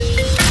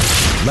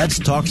Let's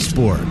talk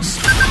sports.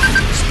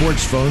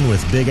 Sports Phone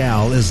with Big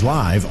Al is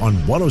live on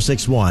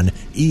 106.1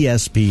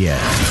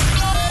 ESPN.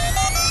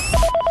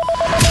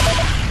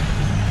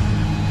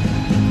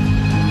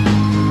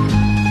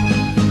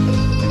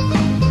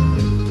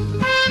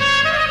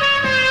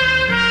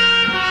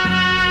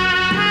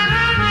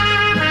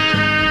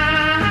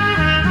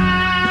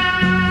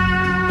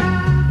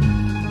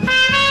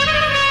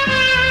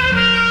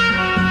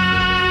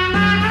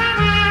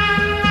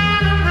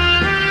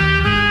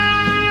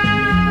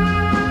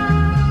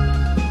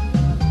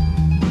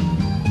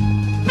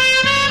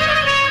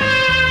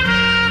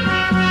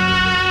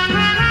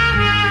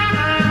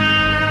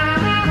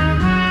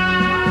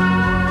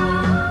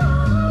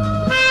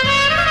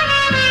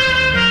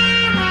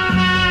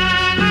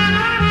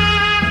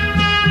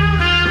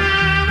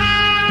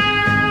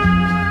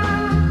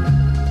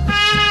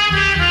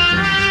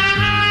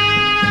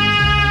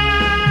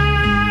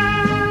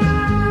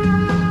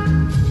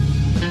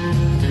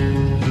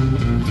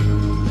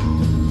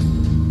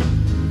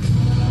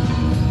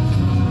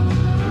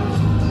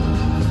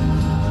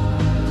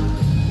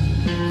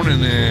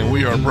 And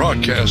we are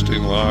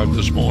broadcasting live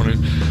this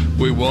morning.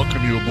 We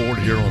welcome you aboard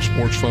here on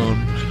Sports Phone.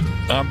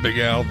 I'm Big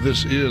Al.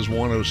 This is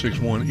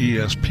 106.1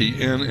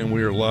 ESPN, and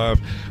we are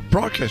live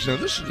broadcasting.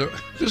 Now,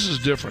 this is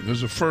different. This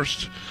is the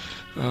first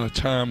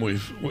time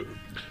we've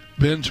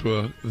been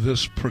to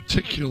this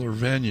particular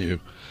venue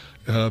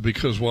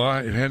because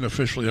why? It hadn't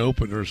officially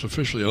opened, or it's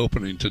officially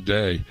opening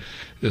today.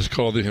 It's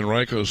called the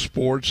Henrico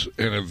Sports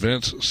and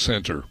Events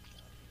Center.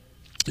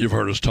 You've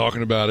heard us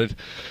talking about it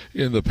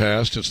in the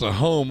past. It's the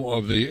home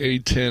of the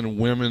A10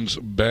 Women's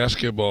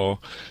Basketball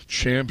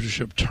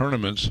Championship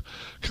tournaments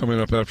coming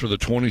up after the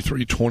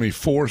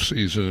 23-24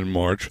 season in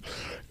March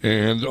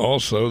and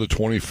also the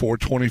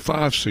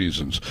 24-25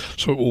 seasons.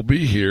 So it will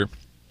be here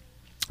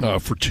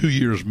for 2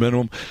 years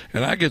minimum,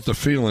 and I get the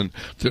feeling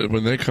that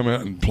when they come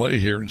out and play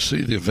here and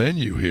see the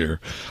venue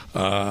here,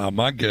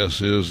 my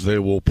guess is they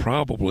will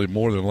probably,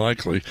 more than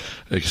likely,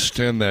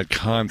 extend that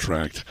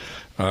contract.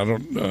 I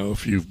don't know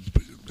if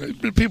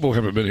people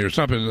haven't been here.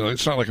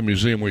 It's not like a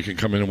museum where you can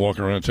come in and walk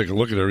around and take a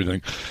look at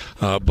everything.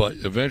 But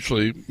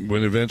eventually,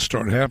 when events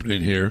start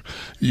happening here,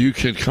 you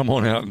can come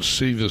on out and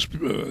see this,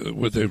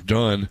 what they've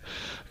done.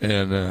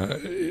 And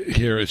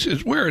here,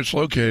 it's where it's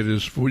located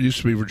is what used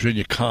to be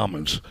Virginia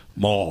Commons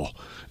Mall.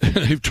 And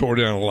they've tore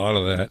down a lot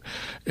of that,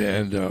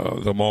 and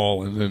the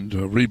mall, and then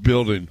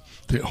rebuilding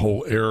the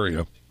whole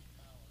area.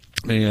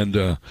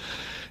 And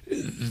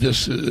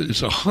this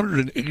is a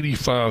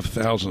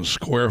 185,000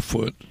 square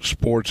foot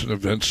sports and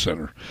events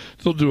center.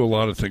 They'll do a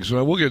lot of things.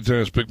 We'll get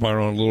Dennis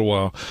Bickmeyer on in a little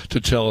while to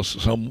tell us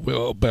some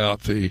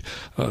about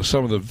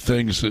some of the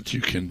things that you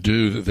can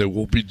do that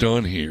will be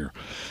done here.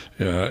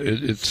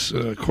 It's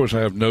of course, I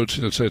have notes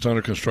that say it's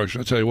under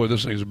construction. I tell you what,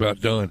 this thing's about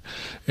done.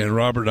 And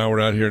Robert and I were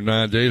out here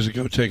 9 days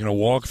ago taking a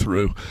walk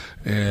through,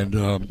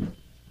 and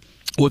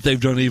what they've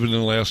done even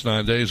in the last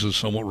 9 days is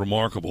somewhat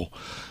remarkable.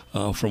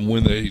 From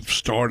when they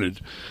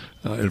started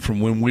and from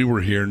when we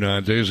were here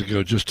 9 days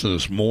ago just to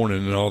this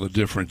morning, and all the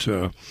different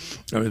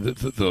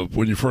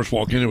when you first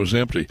walk in, it was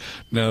empty.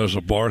 Now there's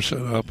a bar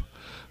set up.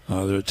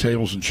 The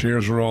tables and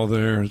chairs are all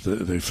there.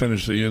 They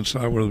finished the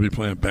inside where they'll be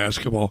playing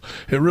basketball.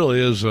 It really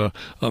is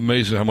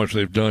amazing how much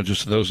they've done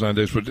just in those 9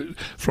 days. But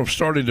from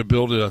starting to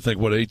build it, I think,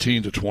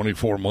 18 to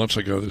 24 months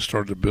ago, they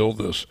started to build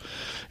this.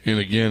 And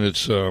again,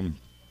 it's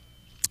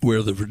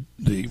where the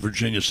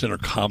Virginia Center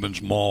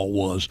Commons Mall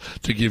was,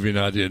 to give you an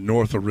idea,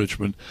 north of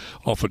Richmond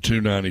off of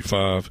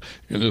 295,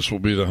 and this will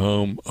be the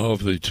home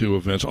of the two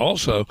events.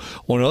 Also,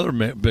 one other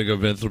big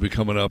event that will be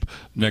coming up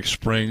next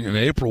spring in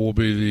April will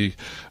be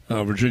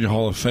the Virginia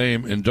Hall of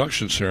Fame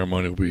induction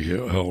ceremony will be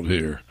held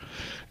here.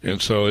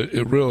 And so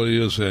it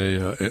really is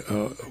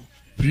a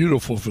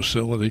beautiful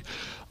facility.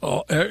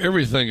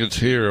 Everything that's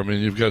here, I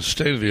mean, you've got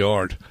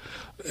state-of-the-art.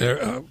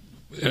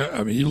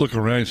 I mean, you look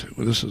around and say,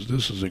 well, this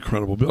is an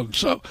incredible building.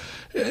 So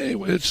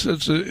it's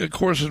of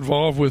course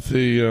involved with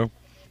the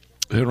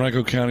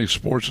Henrico County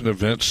Sports and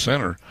Events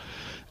Center,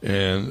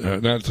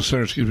 and not the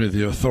center, excuse me,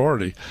 the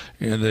authority,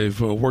 and they've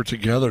worked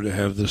together to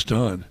have this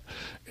done.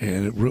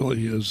 And it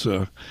really is.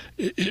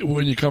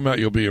 When you come out,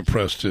 you'll be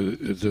impressed at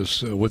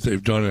this what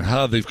they've done and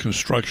how they've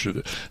constructed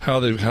it,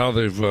 how they've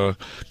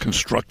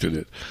constructed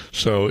it.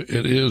 So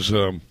it is.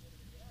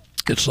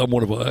 It's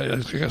somewhat of I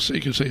guess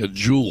you can say a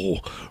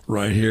jewel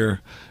right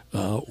here,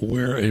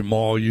 where a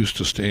mall used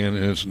to stand,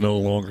 and it's no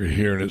longer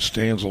here, and it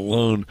stands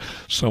alone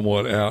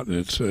somewhat out, and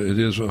it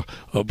is a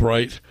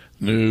bright,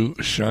 new,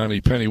 shiny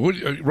penny.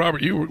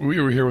 Robert, we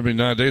were here with me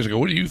 9 days ago.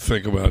 What do you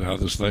think about how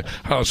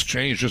it's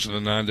changed just in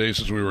the 9 days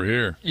since we were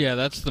here? Yeah,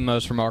 that's the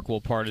most remarkable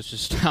part, is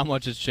just how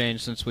much it's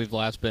changed since we've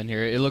last been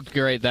here. It looked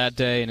great that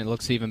day, and it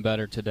looks even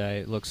better today.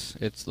 It looks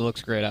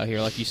great out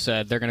here. Like you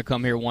said, they're going to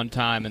come here one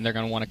time, and they're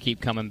going to want to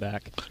keep coming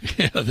back.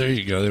 Yeah, there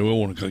you go. They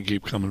will want to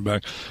keep coming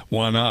back.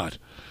 Why not?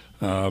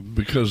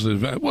 Because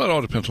it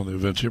all depends on the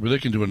events here, but they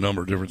can do a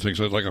number of different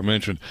things. Like I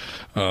mentioned,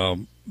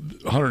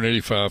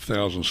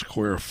 185,000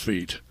 square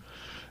feet.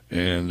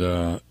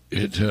 and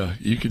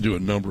you can do a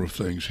number of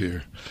things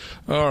here.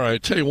 All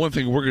right, tell you one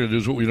thing we're going to do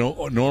is what we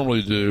don't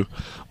normally do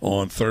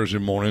on Thursday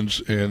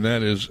mornings, and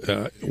that is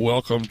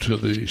welcome to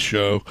the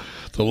show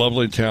the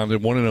lovely,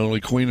 talented, one and only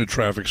Queen of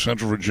Traffic,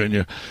 Central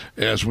Virginia,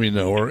 as we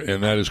know her,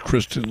 and that is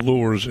Kristen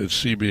Luhres at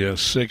CBS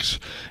 6,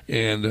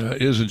 and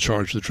is in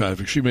charge of the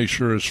traffic. She makes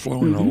sure it's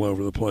flowing all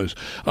over the place.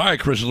 All right,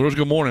 Kristen Luhres,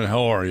 good morning.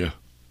 How are you?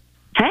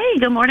 Hey,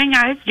 good morning,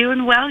 guys.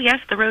 Doing well. Yes,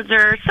 the roads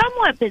are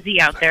somewhat busy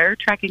out there,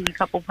 tracking a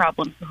couple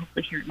problems, so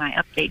hopefully hear my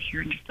update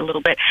here in just a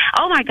little bit.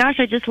 Oh, my gosh,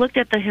 I just looked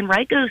at the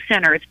Henrico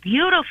Center. It's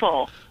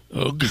beautiful.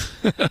 Oh,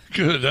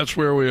 good. That's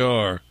where we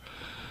are.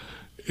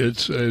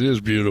 It is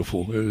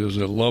beautiful. It is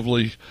a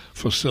lovely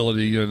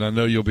facility, and I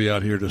know you'll be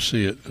out here to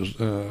see it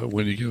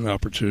when you get an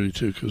opportunity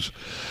to, because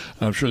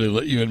I'm sure they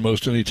let you in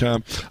most any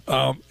time.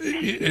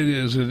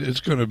 It's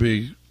going to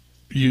be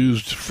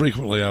used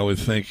frequently, I would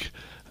think,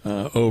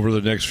 over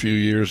the next few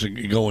years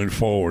and going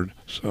forward.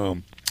 So,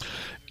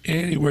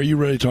 anyway, you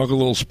ready to talk a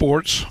little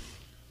sports?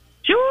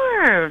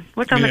 Sure.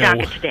 What's on the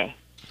docket today?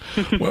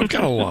 Well, we've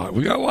got a lot.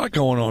 We got a lot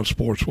going on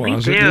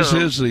sports-wise. We do. This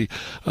is the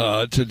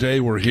today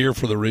we're here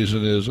for the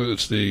reason is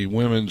it's the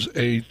women's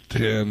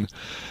A10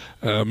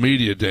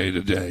 media day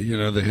today. You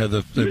know, they've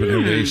been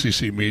having the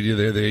ACC media.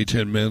 They had the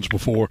A10 men's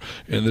before,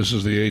 and this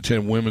is the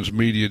A10 women's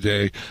media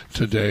day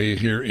today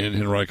here in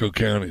Henrico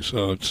County.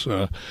 So it's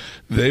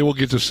they will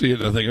get to see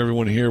it. I think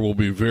everyone here will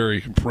be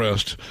very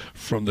impressed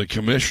from the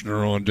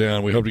commissioner on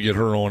down. We hope to get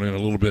her on in a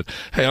little bit.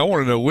 Hey, I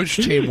want to know which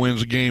team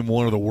wins Game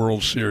 1 of the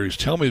World Series.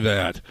 Tell me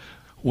that.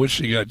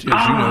 Which you got, as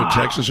you know,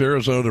 Texas,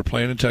 Arizona. They're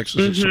playing in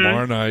Texas. It's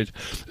tomorrow night.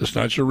 It's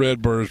not your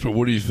Redbirds, but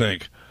what do you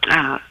think?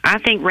 I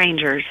think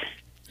Rangers.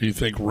 You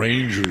think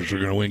Rangers are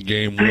going to win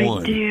Game 1?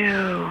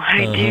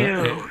 I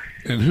do.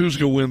 And who's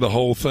going to win the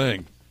whole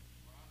thing?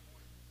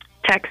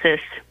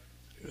 Texas.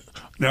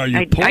 Now, are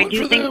you pulling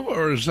for them,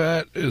 or is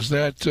that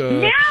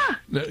yeah.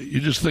 You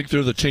just think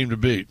they're the team to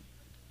beat?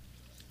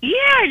 Yeah,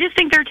 I just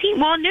think their team.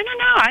 Well, no.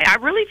 I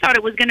really thought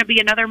it was going to be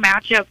another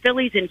matchup,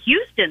 Phillies and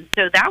Houston.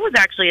 So that was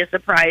actually a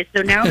surprise.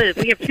 So now that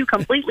we have two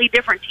completely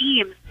different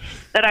teams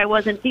that I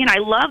wasn't seeing, I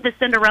love the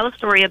Cinderella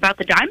story about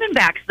the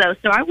Diamondbacks, though.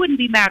 So I wouldn't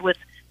be mad with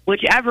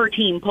whichever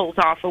team pulls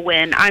off a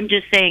win. I'm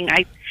just saying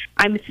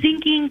I'm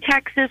thinking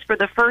Texas for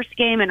the first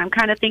game, and I'm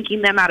kind of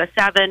thinking them out of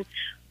 7.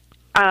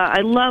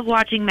 I love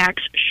watching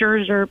Max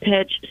Scherzer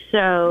pitch,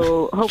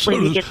 so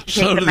hopefully he gets to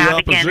take them out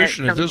again.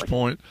 At this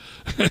point.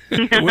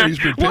 When he's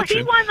been well,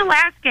 he won the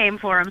last game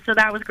for him, so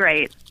that was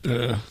great.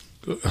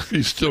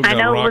 He's still got I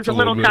know it was a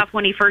little bit. tough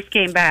when he first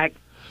came back.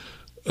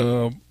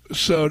 So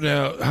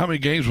now, how many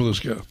games will this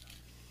go?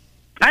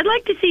 I'd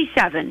like to see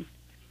 7.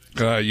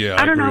 Yeah,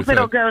 I don't know if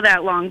it'll go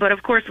that long, but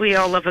of course we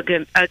all love a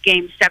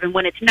game 7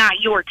 when it's not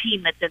your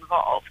team that's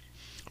involved.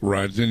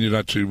 Right, then you're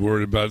not too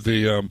worried about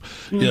the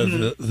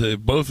the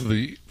both of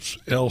the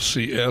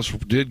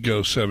LCS did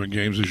go 7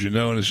 games, as you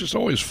know, and it's just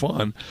always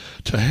fun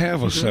to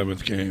have a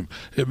 7th game.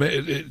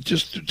 It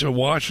just to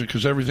watch it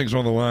because everything's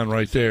on the line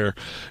right there.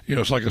 You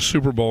know, it's like a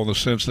Super Bowl in the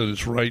sense that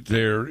it's right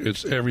there.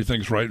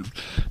 Everything's right.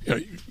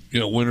 You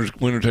know,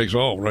 winner takes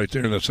all right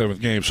there in that 7th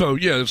game. So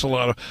yeah, it's a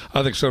lot of.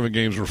 I think 7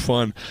 games are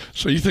fun.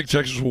 So you think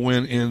Texas will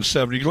win in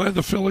 7? Are you glad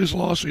the Phillies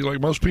lost? Are you like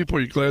most people?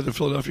 Are you glad that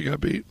Philadelphia got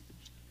beat?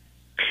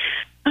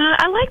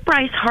 I like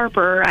Bryce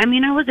Harper. I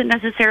mean, I wasn't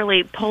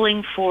necessarily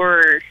pulling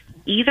for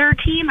either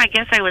team. I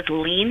guess I was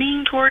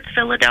leaning towards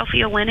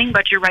Philadelphia winning,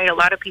 but you're right. A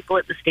lot of people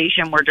at the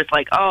station were just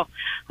like, "Oh,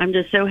 I'm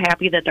just so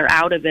happy that they're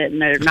out of it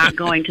and they're not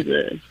going to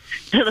the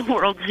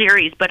World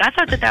Series." But I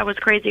thought that was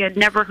crazy. I'd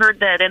never heard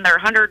that in their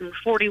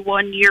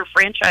 141-year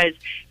franchise,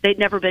 they'd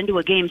never been to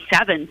a Game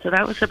 7. So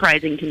that was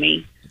surprising to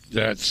me.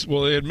 They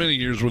had many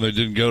years when they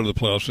didn't go to the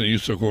playoffs, and it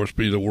used to, of course,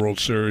 be the World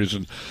Series,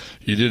 and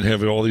you didn't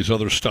have all these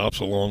other stops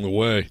along the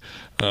way.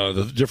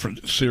 The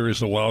different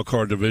series, the wild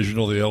card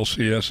divisional, the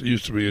LCS, it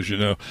used to be, as you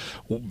know,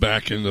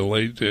 back in the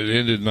it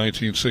ended in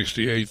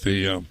 1968.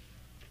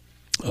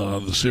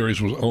 The series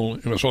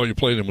was that's all you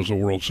played in was the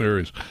World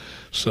Series,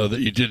 so that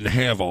you didn't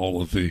have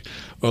all of the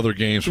other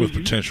games with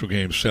potential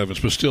Game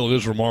 7s. But still, it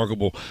is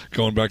remarkable,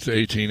 going back to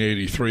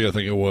 1883, I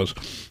think it was,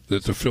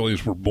 that the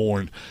Phillies were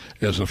born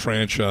as a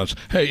franchise.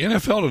 Hey,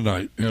 NFL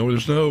tonight. You know,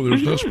 there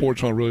was no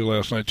sports on really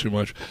last night too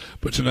much,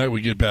 but tonight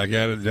we get back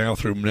at it now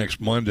through next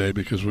Monday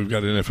because we've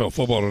got NFL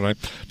football tonight.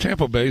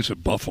 Tampa Bay's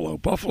at Buffalo.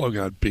 Buffalo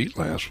got beat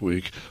last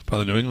week by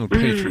the New England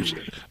Patriots,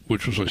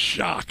 which was a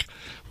shock.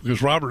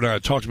 Because Robert and I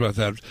had talked about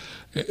that,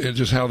 and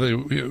just how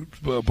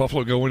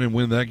Buffalo go in and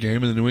win that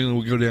game, and then New England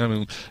would go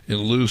down and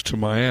lose to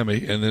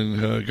Miami, and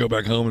then go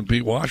back home and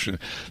beat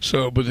Washington.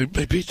 So, but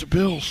they beat the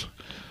Bills.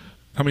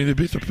 I mean, they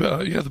beat the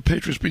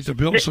Patriots beat the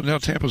Bills, so now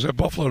Tampa's at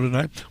Buffalo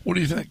tonight. What do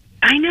you think?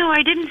 I know,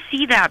 I didn't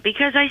see that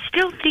because I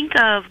still think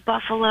of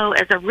Buffalo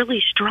as a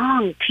really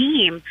strong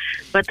team,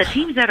 but the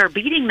teams that are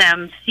beating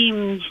them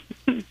seem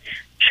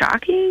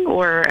shocking,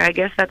 or I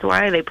guess that's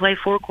why they play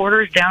 4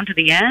 quarters down to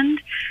the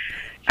end.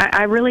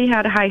 I really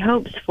had high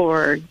hopes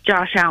for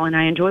Josh Allen.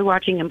 I enjoy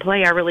watching him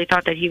play. I really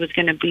thought that he was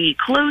going to be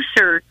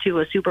closer to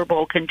a Super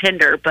Bowl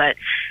contender, but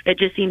it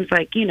just seems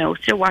like,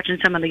 still watching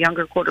some of the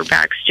younger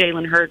quarterbacks,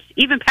 Jalen Hurts,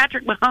 even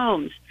Patrick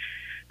Mahomes.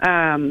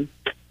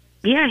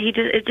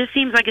 It just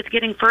seems like it's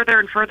getting further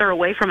and further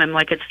away from him,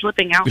 like it's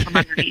slipping out from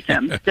underneath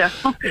him. So,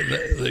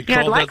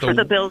 I'd like for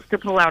the Bills to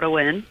pull out a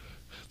win.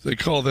 They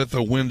call that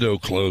the window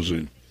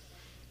closing.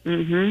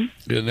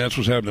 Mm-hmm. And that's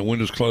what's happening. The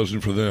window's closing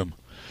for them.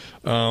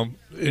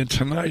 And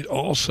tonight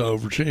also,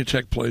 Virginia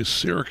Tech plays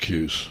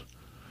Syracuse.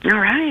 All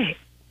right.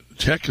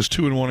 Tech is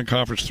 2-1 in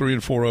conference,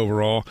 3-4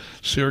 overall.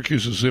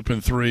 Syracuse is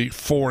zipping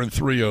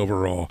 4-3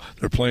 overall.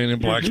 They're playing in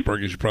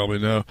Blacksburg, as you probably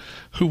know.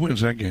 Who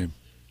wins that game?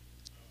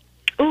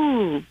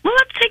 Ooh, well,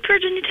 let's take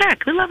Virginia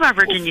Tech. We love our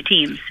Virginia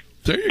teams.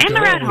 There you go. And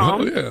they're at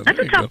home. Oh, yeah, that's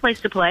a tough place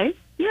to play.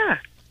 Yeah.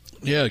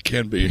 Yeah, it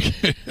can be.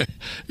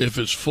 If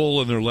it's full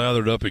and they're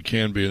lathered up, it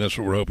can be, and that's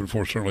what we're hoping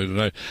for certainly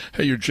tonight.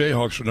 Hey, your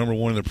Jayhawks are number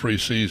 1 in the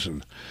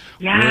preseason.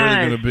 Yes. Where are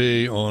they going to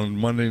be on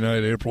Monday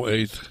night, April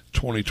 8th,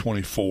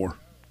 2024?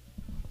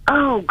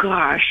 Oh,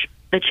 gosh.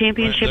 The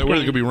championship game. Where are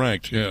they going to be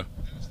ranked, yeah.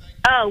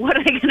 Oh, what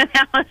are they going to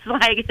have us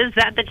like? Is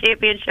that the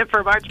championship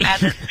for March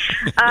Madness?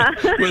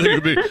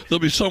 They'll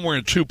be somewhere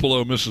in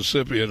Tupelo,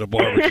 Mississippi at a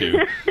barbecue. We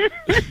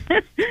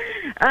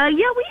had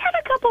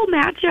a couple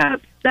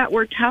matchups that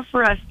were tough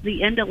for us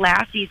the end of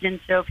last season.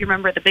 So if you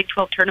remember the Big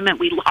 12 tournament,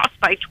 we lost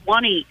by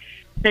 20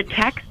 to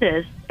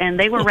Texas, and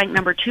they were ranked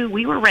number 2.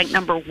 We were ranked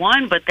number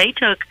 1, but they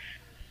took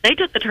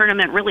the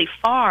tournament really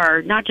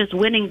far, not just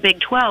winning Big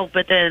 12,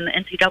 but then the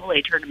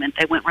NCAA tournament.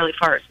 They went really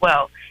far as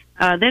well.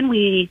 Then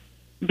we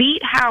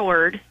beat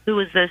Howard, who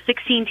was the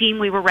 16 team.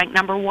 We were ranked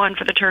number 1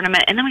 for the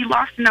tournament. And then we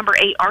lost to number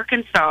 8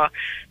 Arkansas,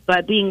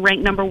 but being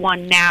ranked number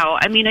 1 now.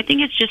 I mean, I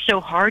think it's just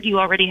so hard. You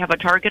already have a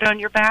target on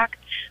your back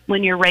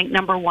when you're ranked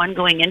number 1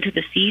 going into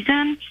the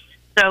season.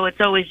 So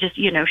it's always just,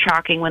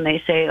 shocking when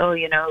they say,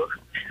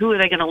 who are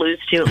they going to lose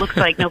to? It looks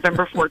like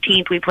November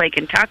 14th we play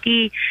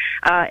Kentucky,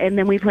 and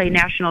then we play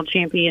national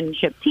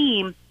championship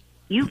team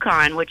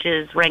UConn, which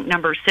is ranked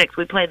number 6.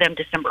 We play them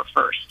December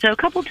 1st. So a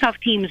couple tough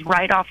teams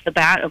right off the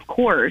bat, of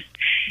course.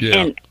 Yeah.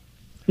 And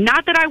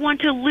not that I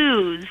want to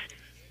lose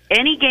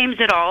any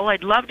games at all.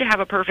 I'd love to have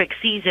a perfect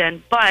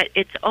season, but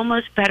it's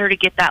almost better to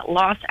get that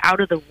loss out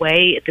of the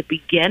way at the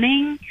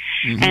beginning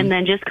and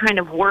then just kind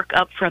of work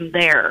up from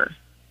there.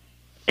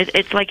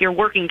 It's like you're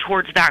working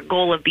towards that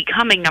goal of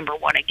becoming number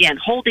 1 again.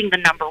 Holding the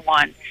number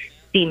 1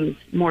 seems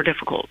more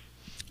difficult.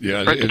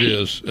 Yeah, it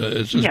is.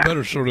 It's just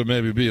better sort of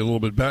maybe be a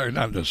little bit better.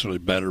 Not necessarily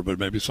better, but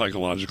maybe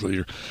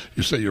psychologically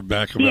you say you're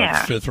back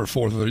about 5th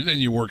or 4th, then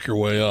you work your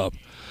way up.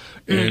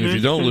 And if you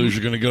don't lose,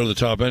 you're going to go to the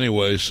top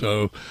anyway.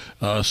 So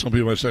some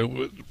people might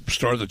say,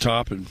 start at the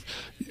top, and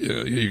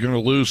you're going to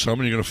lose some,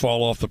 and you're going to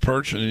fall off the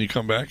perch, and then you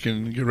come back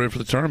and get ready for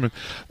the tournament.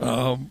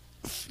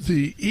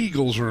 The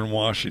Eagles are in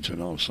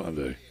Washington on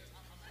Sunday.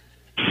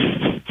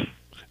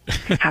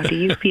 How do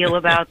you feel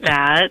about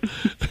that?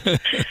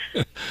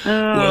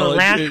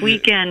 Last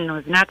weekend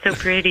was not so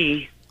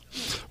pretty.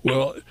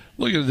 Well,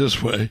 look at it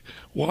this way.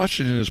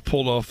 Washington has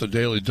pulled off the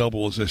daily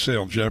double, as they say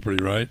on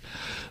Jeopardy, right?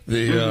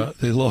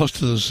 They lost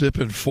to the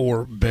zipping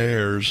 4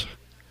 Bears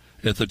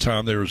at the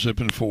time they were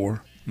zipping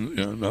 4.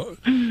 And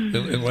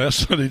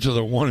last Sunday to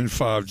the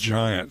 1-5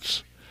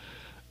 Giants.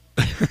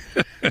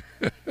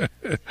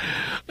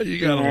 You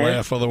got to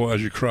laugh,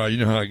 otherwise you cry. You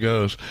know how it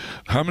goes.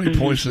 How many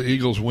points did the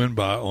Eagles win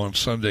by on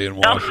Sunday in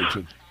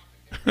Washington?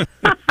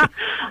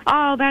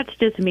 Oh, that's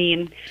just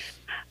mean.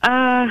 2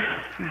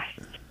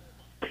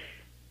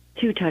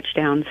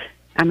 touchdowns.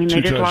 I mean,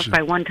 they just lost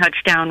by 1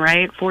 touchdown,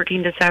 right?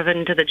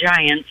 14-7 to the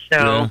Giants.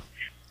 So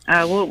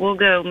we'll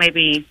go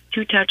maybe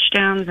 2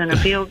 touchdowns and a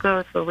field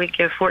goal, so we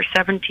get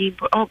 4-17.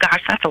 Oh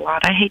gosh, that's a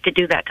lot. I hate to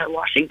do that to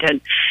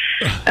Washington.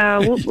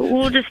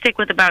 We'll just stick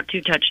with about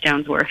 2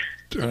 touchdowns worth.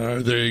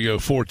 There you go,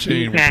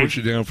 14. Okay. We'll put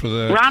you down for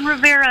that. Ron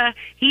Rivera,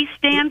 he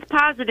stands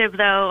positive,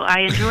 though.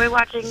 I enjoy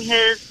watching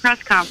his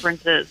press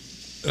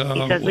conferences.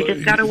 He says we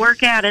just got to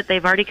work at it.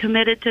 They've already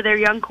committed to their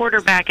young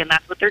quarterback, and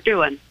that's what they're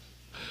doing.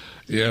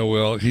 Yeah,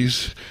 well,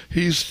 he's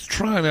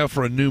trying out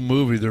for a new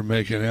movie they're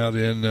making out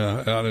in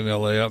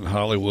L.A., out in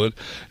Hollywood.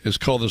 It's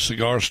called The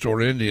Cigar Store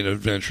Indian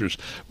Adventures,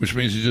 which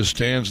means he just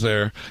stands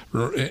there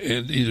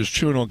and either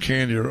chewing on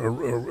candy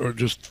or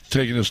just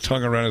taking his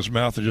tongue around his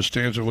mouth and just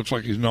stands there. Looks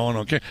like he's gnawing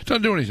on candy.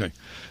 Doesn't do anything.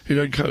 He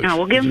doesn't coach. No,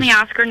 we'll give him the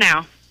Oscar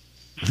now.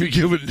 We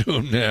give it to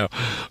him now.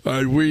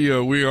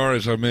 We are,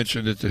 as I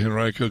mentioned, at the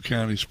Henrico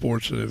County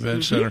Sports and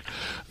Event Center.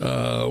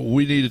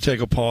 We need to take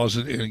a pause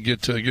and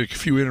get a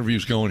few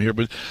interviews going here,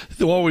 but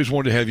they always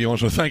wanted to have you on,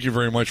 so thank you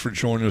very much for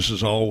joining us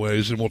as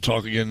always, and we'll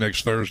talk again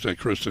next Thursday,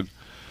 Kristen.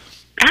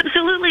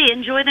 Absolutely.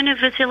 Enjoy the new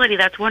facility.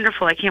 That's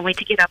wonderful. I can't wait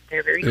to get up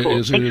there. Very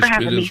cool. Thanks for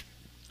having me.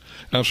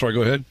 I'm sorry,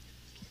 go ahead.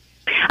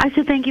 I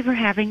said thank you for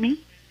having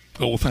me.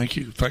 Oh, well, thank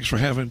you. Thanks for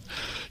giving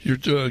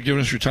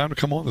us your time to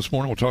come on this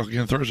morning. We'll talk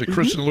again Thursday.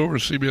 Kristen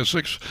Luhres, CBS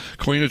 6,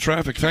 Queen of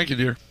Traffic. Thank you,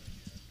 dear.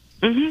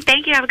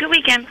 Thank you. Have a good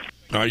weekend.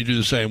 All right, you do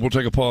the same. We'll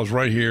take a pause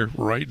right here,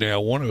 right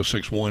now.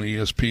 106.1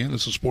 ESPN.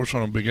 This is Sports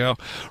on Big Al.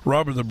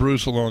 Robert the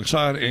Bruce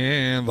alongside,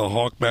 and the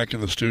Hawk back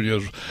in the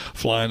studios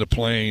flying the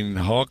plane.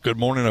 Hawk, good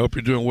morning. I hope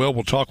you're doing well.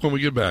 We'll talk when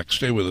we get back.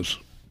 Stay with us.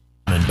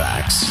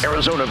 Backs.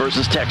 Arizona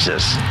versus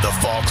Texas. The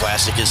Fall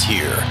Classic is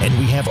here, and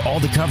we have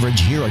all the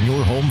coverage here on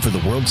your home for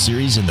the World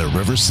Series in the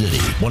River City.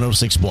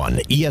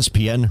 106.1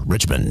 ESPN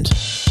Richmond.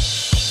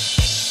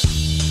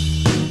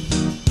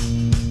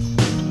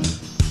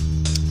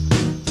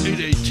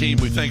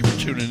 8:18. We thank you for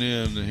tuning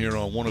in here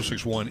on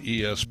 106.1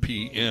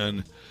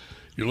 ESPN.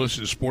 You're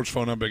listening to Sports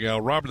Phone. I'm Big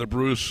Al. Robert the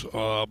Bruce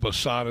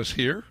beside us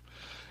here,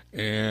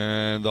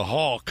 and the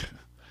Hawk,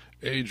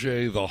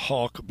 AJ the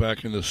Hawk,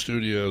 back in the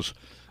studios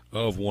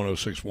of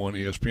 106.1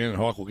 ESPN. And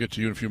Hawk, we'll get to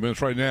you in a few minutes.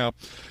 Right now,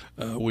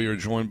 we are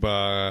joined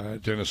by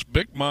Dennis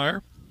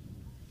Bickmeyer,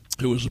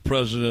 who is the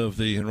president of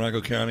the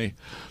Henrico County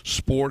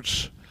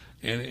Sports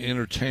and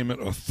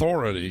Entertainment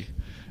Authority.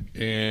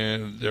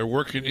 And they're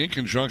working in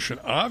conjunction,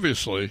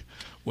 obviously,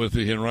 with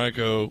the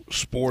Henrico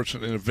Sports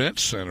and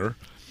Events Center,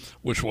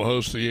 which will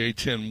host the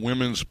A10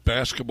 Women's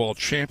Basketball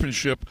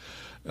Championship.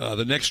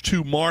 The next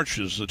two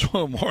marches,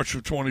 the March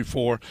of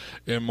 24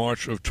 and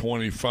March of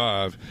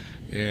 25.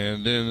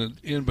 And then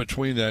in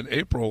between that,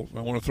 April, I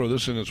want to throw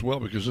this in as well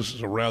because this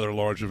is a rather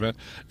large event.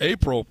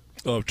 April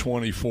of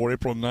 24,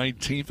 April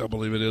 19th, I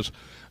believe it is,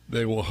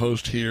 they will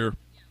host here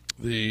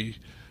the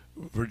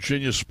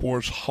Virginia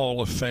Sports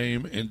Hall of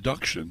Fame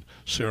induction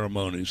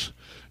ceremonies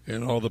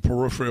and all the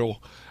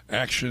peripheral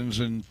actions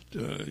and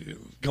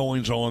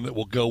goings on that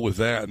will go with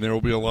that, and there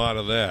will be a lot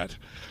of that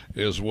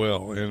as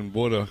well. And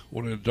what an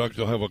induct,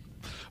 they'll have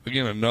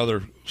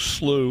another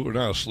slew, or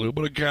not a slew,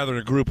 but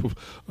a group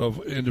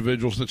of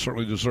individuals that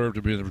certainly deserve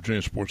to be in the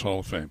Virginia Sports Hall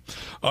of Fame.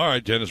 All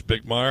right, Dennis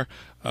Bickmeyer,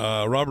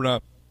 Robert and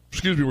I,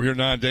 were here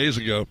 9 days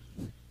ago,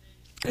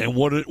 and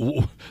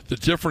the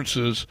difference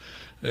is,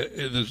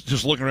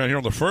 just looking around here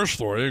on the first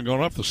floor, they haven't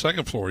gone up the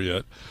second floor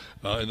yet.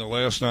 In the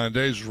last 9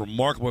 days is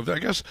remarkable. I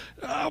guess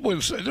I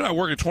wouldn't say they're not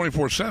working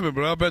 24/7,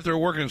 but I bet they're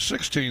working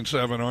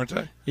 16/7, aren't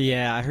they?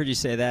 Yeah, I heard you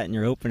say that in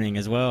your opening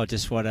as well.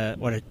 Just what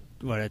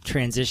a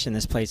transition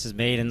this place has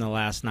made in the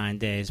last 9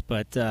 days.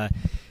 But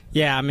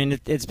yeah, I mean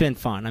it's been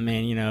fun. I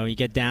mean, you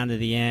get down to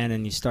the end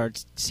and you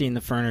start seeing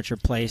the furniture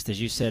placed, as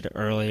you said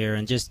earlier,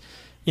 and just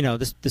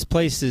this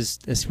place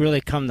has really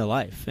come to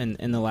life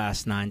in the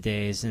last 9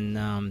 days,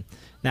 and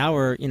now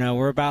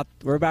we're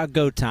about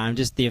go time.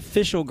 Just the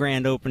official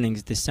grand opening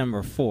is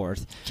December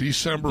 4th.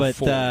 But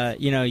 4th.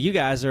 You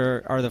guys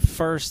are the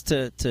first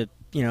to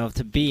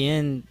be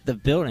in the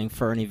building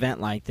for an event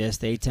like this,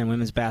 the A10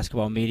 Women's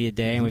Basketball Media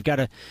Day, and we've got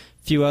a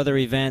few other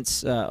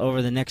events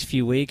over the next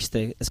few weeks.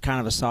 It's kind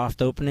of a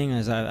soft opening,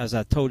 as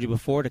I told you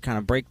before, to kind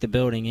of break the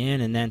building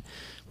in, and then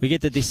we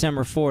get to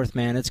December 4th,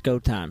 man. It's go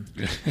time.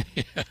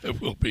 Yeah,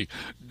 it will be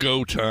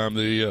go time.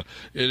 It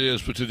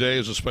is, but today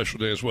is a special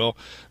day as well.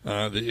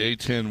 The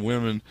A10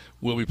 women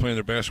will be playing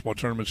their basketball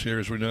tournaments here,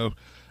 as we know,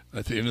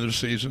 at the end of the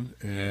season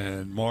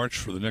and March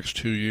for the next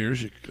 2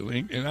 years.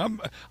 And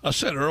I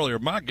said earlier,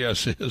 my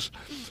guess is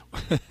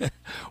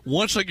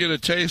once they get a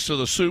taste of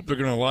the soup, they're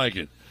going to like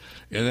it.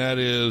 And that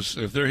is,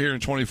 if they're here in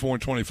 24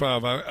 and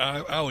 25,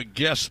 I would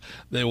guess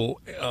they will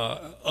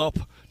up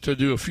to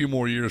do a few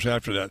more years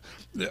after that.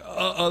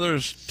 Other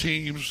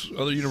teams,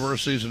 other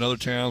universities, and other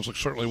towns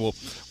certainly will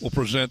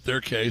present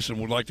their case and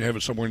would like to have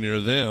it somewhere near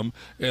them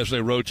as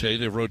they rotate.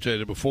 They've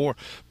rotated before.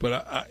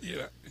 But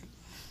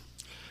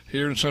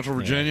here in Central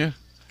Virginia,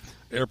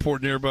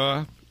 airport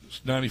nearby,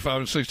 it's 95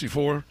 and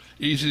 64,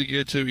 easy to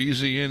get to,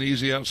 easy in,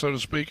 easy out, so to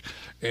speak.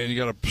 And you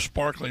got a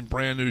sparkling,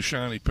 brand new,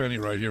 shiny penny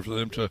right here for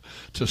them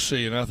to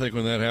see. And I think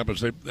when that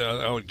happens,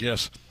 I would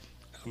guess.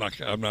 I'm not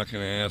going to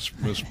ask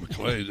Ms.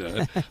 McClay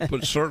that,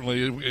 but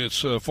certainly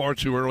it's far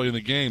too early in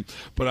the game.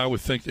 But I would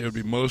think they would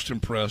be most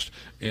impressed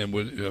and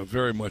would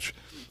very much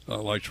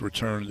like to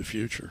return in the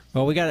future.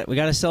 Well, we got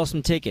to sell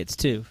some tickets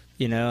too.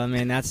 I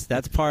mean that's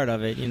part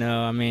of it.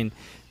 I mean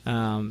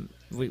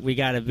we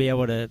got to be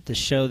able to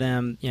show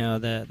them.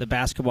 The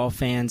basketball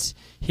fans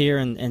here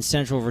in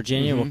Central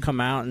Virginia will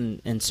come out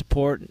and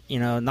support.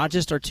 Not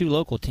just our two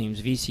local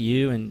teams,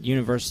 VCU and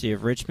University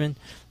of Richmond,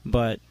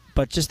 but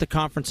just the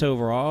conference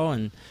overall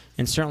and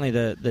certainly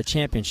the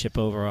championship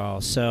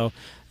overall. So,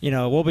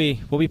 we'll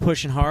be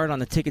pushing hard on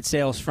the ticket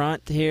sales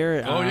front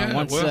here.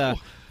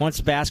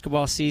 Once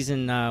basketball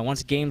season,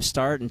 once games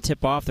start and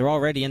tip off, they're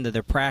already into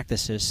their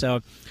practices.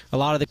 So a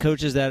lot of the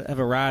coaches that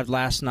have arrived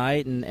last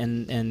night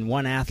and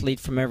one athlete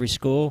from every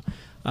school,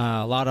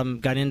 a lot of them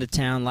got into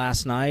town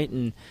last night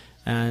and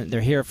they're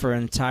here for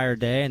an entire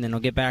day, and then they'll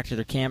get back to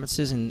their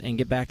campuses and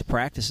get back to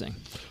practicing.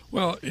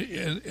 Well,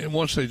 and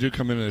once they do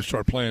come in and they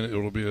start playing, it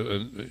will be,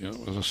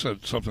 as I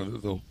said, something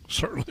that they'll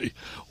certainly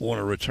want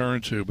to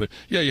return to. But,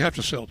 yeah, you have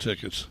to sell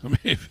tickets. I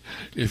mean,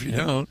 if you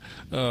don't,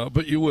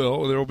 but you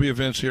will. There will be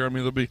events here. I mean,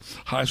 there'll be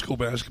high school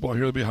basketball here.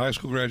 There'll be high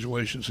school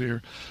graduations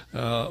here.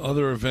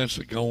 Other events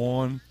that go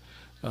on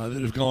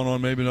that have gone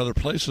on maybe in other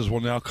places will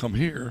now come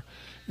here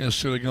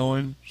instead of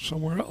going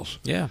somewhere else.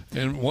 Yeah.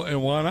 And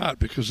why not?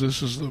 Because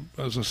this is,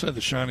 as I said,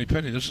 the shiny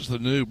penny. This is the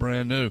new,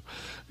 brand new,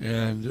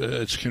 and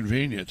it's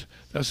convenient.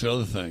 That's the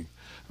other thing.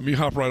 I mean, you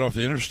hop right off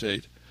the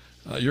interstate,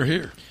 you're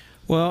here.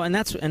 Well, and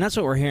that's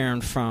what we're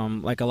hearing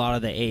from like a lot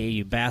of the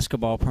AAU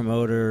basketball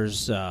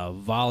promoters,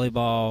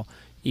 volleyball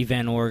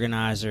event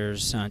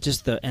organizers,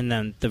 and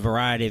then the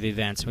variety of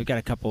events. We've got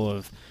a couple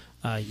of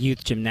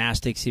youth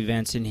gymnastics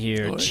events in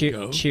here,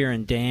 cheer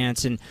and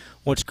dance. And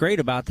what's great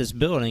about this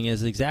building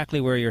is exactly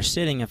where you're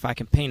sitting. If I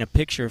can paint a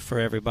picture for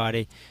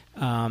everybody,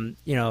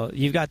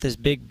 you've got this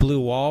big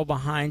blue wall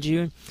behind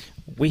you.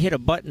 We hit a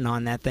button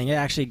on that thing. It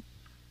actually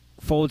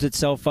folds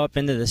itself up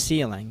into the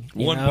ceiling.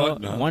 One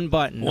button. One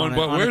button.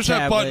 Where's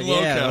that button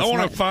located? I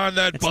want to find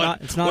that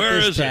button. It's not Where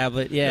this is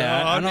tablet. It?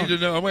 Yeah, no, I need to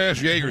know. I'm going to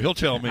ask Yeager. He'll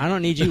tell me. I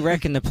don't need you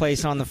wrecking the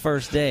place on the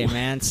first day,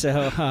 man.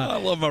 So I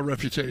love my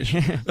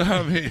reputation.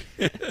 I mean,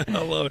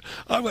 I love it.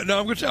 I'm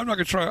not going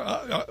to try.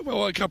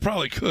 I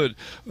probably could.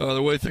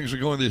 The way things are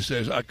going these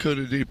days, I could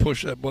indeed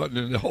push that button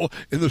and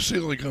the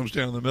ceiling comes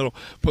down the middle.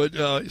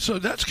 But so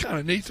that's kind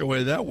of neat the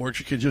way that works.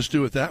 You can just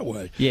do it that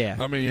way. Yeah.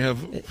 I mean, you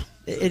have.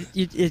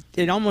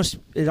 It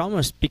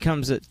almost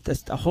becomes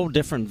a whole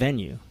different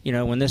venue. You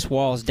know, when this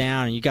wall's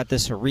down and you got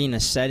this arena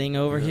setting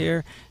over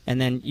here,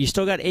 and then you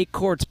still got 8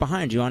 courts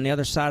behind you on the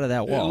other side of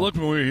that wall. It looked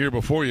when we were here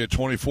before, you had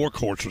 24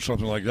 courts or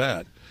something like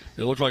that.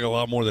 It looked like a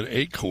lot more than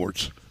 8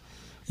 courts.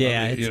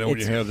 Yeah, I mean, when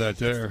you have that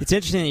there. It's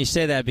interesting that you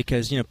say that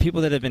because,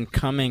 people that have been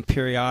coming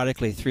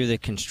periodically through the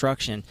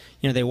construction,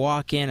 they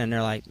walk in and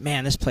they're like,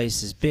 man, this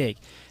place is big.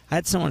 I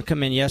had someone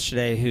come in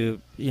yesterday who,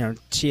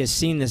 she has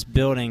seen this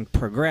building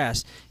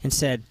progress and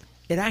said,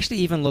 it actually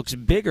even looks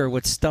bigger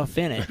with stuff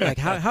in it. Like,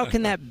 how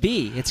can that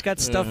be? It's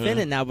got stuff in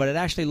it now, but it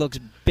actually looks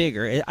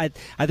bigger. I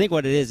think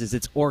what it is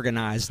it's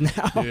organized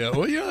now. Yeah,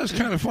 well, that's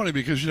kind of funny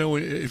because,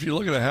 if you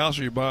look at a house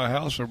or you buy a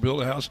house or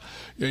build a house,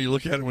 you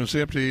look at it when it's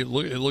empty, it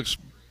looks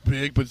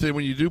big, but then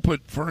when you do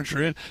put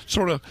furniture in,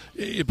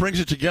 it brings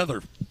it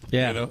together.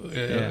 Yeah.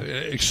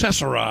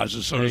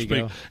 Accessorizes, so to speak.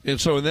 Go.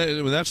 And so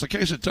when that's the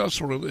case, it does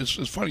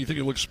it's funny. You think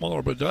it looks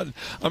smaller, but it doesn't.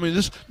 I mean,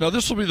 this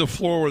will be the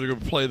floor where they're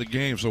going to play the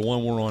games, the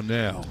one we're on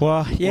now.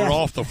 Well, yeah. We're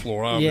off the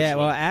floor, obviously. Yeah,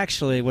 well,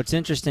 actually, what's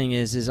interesting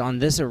is on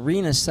this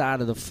arena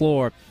side of the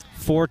floor,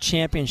 4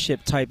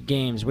 championship-type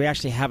games, we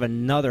actually have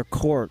another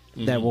court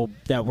that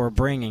we're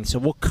bringing. So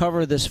we'll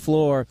cover this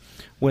floor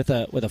with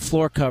a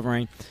floor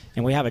covering,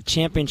 and we have a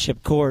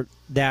championship court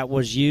that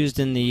was used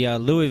in the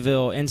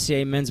Louisville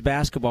NCAA men's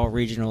basketball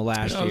regional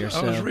last year.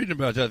 I was reading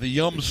about that, the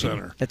Yum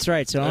Center. That's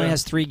right. So it only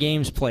has 3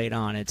 games played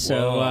on it.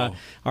 So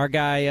our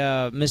guy,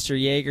 Mr.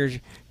 Yeager,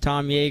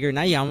 Tom Yeager.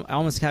 Now you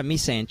almost have me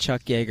saying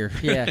Chuck Yeager.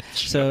 Yeah.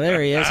 So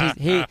there he is.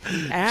 He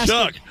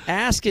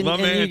asked and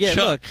you get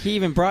Chuck. Look. He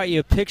even brought you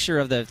a picture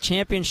of the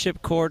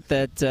championship court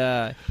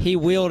that he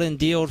wheeled and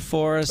dealed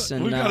for us.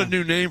 And we got a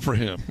new name for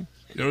him.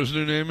 You know what his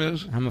new name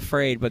is? I'm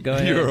afraid, but go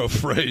ahead. You're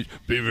afraid.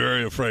 Be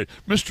very afraid.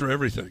 Mr.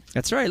 Everything.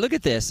 That's right. Look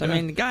at this. I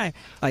mean, the guy,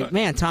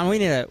 man, Tom, we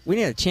need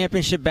a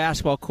championship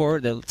basketball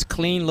court that's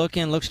clean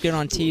looking, looks good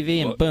on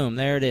TV, and boom,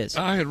 there it is.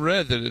 I had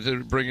read that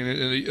they're bringing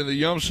it in the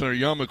Yum Center.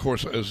 Yum, of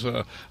course, is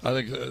I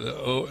think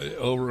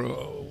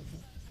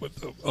with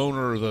the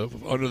owner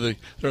under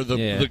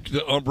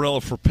the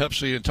umbrella for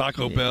Pepsi and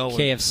Taco Bell,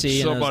 KFC,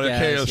 and somebody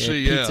and those guys,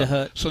 KFC, Pizza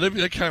Hut. So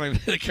they kind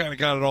of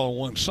got it all in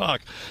one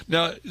sock.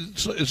 Now,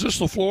 is this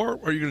the floor,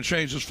 or are you going to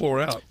change this floor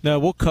out? No,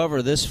 we'll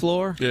cover this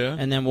floor,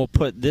 and then we'll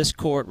put this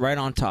court right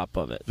on top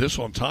of it. This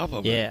on top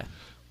of it? Yeah.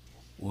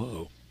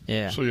 Whoa.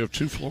 Yeah. So you have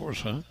 2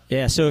 floors, huh?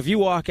 Yeah. So if you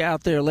walk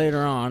out there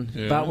later on,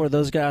 about where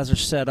those guys are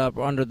set up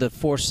under the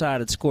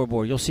 4-sided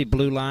scoreboard, you'll see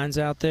blue lines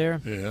out there.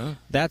 Yeah.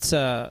 That's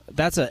a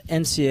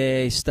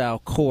NCAA style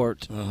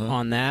court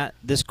on that.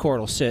 This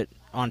court will sit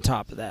on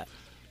top of that.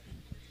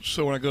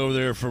 So when I go over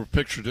there for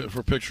pictures,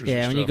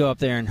 yeah, when you go up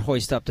there and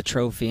hoist up the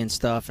trophy and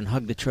stuff and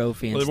hug the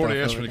trophy and they've stuff. They've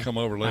already asked me to come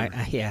over later.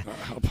 Yeah.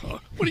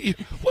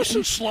 What's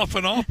this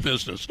sloughing off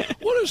business?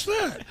 What is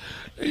that?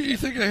 You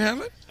think I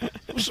haven't?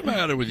 What's the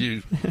matter with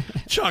you,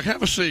 Chuck?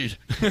 Have a seat.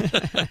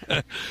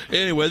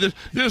 Anyway,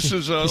 this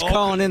is. He's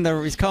calling in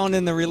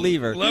the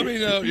reliever. Let me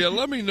know. Yeah,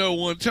 let me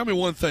know Tell me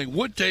one thing.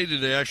 What day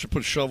did they actually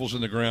put shovels in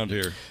the ground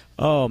here?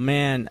 Oh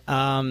man.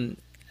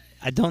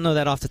 I don't know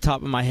that off the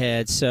top of my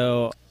head.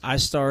 So I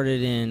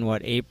started in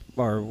April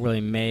or really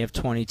May of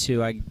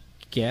 22, I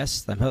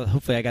guess.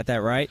 Hopefully I got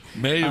that right.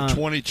 May of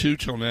 22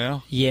 till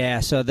now. Yeah.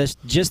 So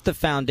just the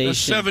foundation. That's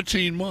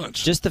 17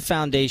 months. Just the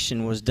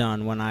foundation was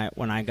done when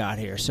I got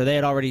here. So they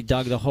had already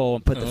dug the hole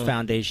and put the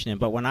foundation in.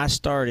 But when I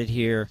started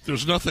here,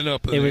 there's nothing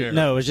up in there.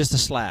 No, it was just a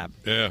slab.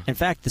 Yeah. In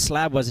fact, the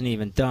slab wasn't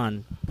even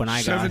done when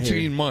I got here.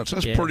 17 months.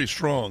 That's pretty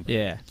strong.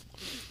 Yeah.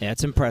 Yeah,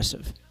 it's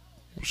impressive.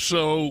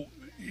 So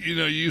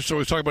you used to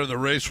always talk about the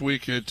race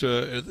week at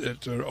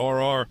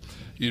RR.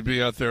 You'd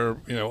be out there,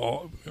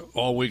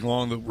 all week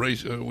long, the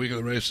race week of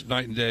the race,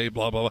 night and day,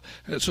 blah, blah,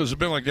 blah. So it's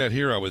been like that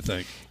here, I would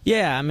think.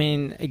 Yeah, I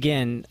mean,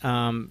 again,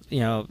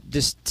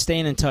 just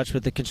staying in touch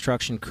with the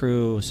construction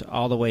crews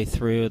all the way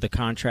through, the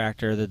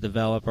contractor, the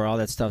developer, all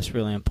that stuff's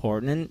really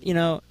important.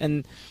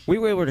 And we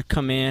were able to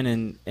come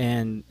in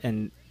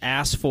and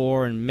ask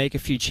for and make a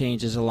few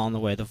changes along the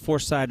way. The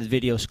four-sided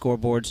video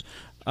scoreboards,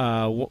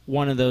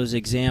 one of those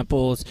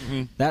examples.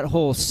 Mm-hmm. That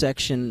whole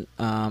section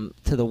to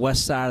the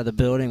west side of the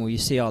building where you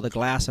see all the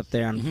glass up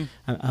there.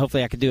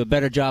 Hopefully I could do a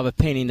better job of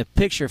painting the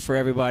picture for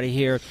everybody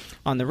here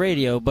on the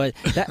radio, but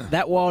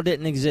that wall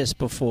didn't exist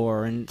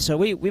before. And so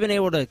we've been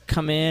able to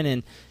come in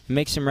and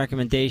make some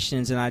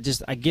recommendations, and I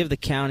give the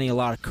county a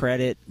lot of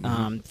credit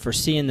for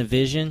seeing the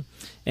vision.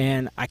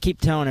 And I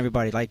keep telling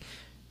everybody, like,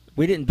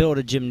 we didn't build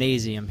a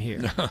gymnasium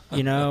here,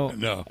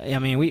 No. I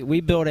mean,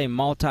 we built a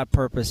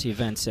multi-purpose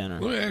event center.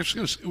 Well,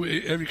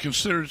 actually, have you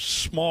considered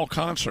small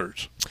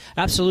concerts?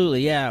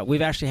 Absolutely, yeah.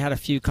 We've actually had a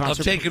few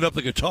concerts. I've taken up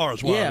the guitar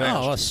as well.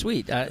 Yeah,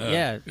 sweet.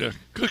 Yeah.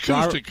 Good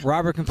acoustic.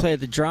 Robert can play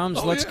the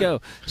drums. Let's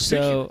go.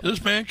 So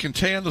this man can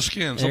tan the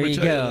skin.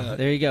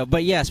 There you go.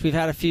 But yes, we've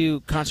had a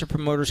few concert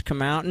promoters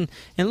come out and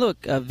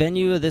look, a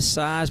venue of this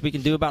size, we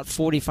can do about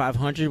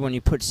 4,500 when you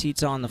put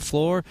seats on the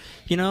floor.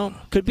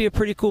 Could be a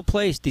pretty cool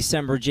place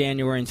December,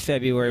 January, and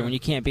February when you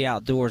can't be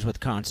outdoors with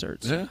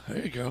concerts. Yeah,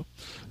 there you go.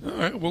 All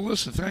right. Well,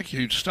 listen, thank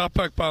you. Stop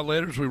back by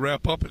later as we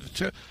wrap up at the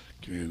 10.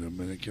 Give me a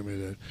minute. Give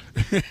me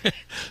that.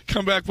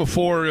 Come back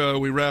before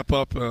we wrap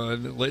up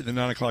late in the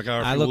 9 o'clock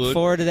hour. I look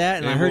forward to that.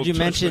 And I heard you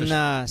mention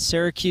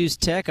Syracuse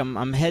Tech.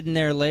 I'm heading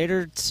there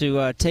later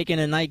to taking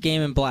a night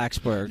game in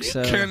Blacksburg.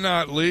 You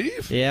cannot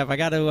leave. Yeah, if I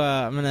got to.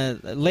 I'm gonna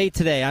late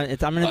today. I'm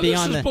gonna be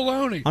on the.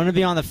 Baloney. I'm gonna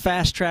be on the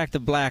fast track to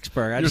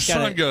Blacksburg. Your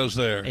son goes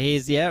there.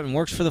 And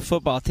works for the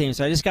football team.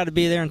 So I just got to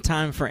be there in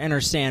time for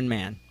Enter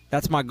Sandman.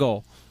 That's my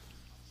goal.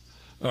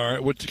 All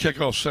right. What to kick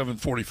off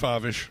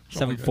 7:45ish.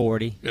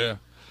 7:40. Yeah.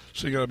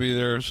 So you got to be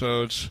there.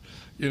 So it's,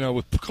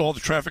 with all the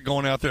traffic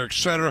going out there, et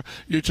cetera,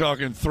 you're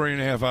talking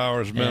 3.5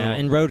 hours minimum. Yeah,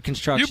 in road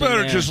construction. You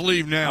better just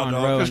leave now,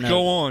 dog. Just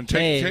go on.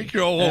 Take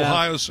your old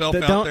Ohio self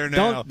out there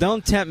now.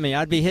 Don't tempt me.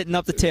 I'd be hitting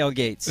up the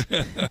tailgates.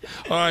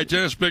 All right,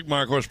 Dennis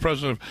Bigmeyer, of course,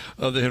 president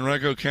of the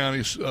Henrico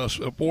County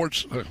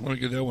Sports. Let me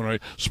get that one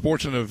right.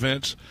 Sports and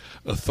Events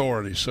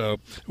Authority. So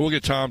we'll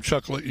get Tom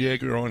Chuck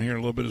Yeager on here in a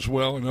little bit as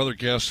well, and other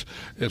guests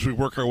as we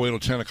work our way till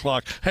 10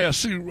 o'clock. Hey, I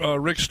see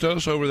Rick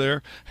Stoss over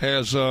there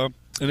has an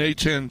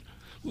A10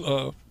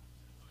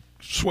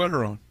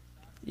 sweater on.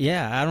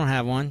 Yeah, I don't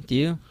have one. Do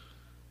you?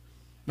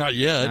 Not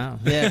yet. No.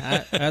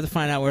 Yeah, I have to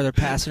find out where they're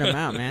passing them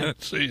out, man.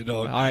 See you,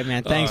 dog. All right,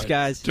 man. Thanks,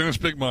 guys. Dennis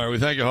Bigmeyer, we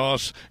thank you,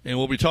 Hoss, and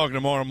we'll be talking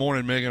tomorrow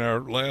morning, making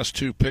our last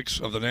two picks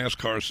of the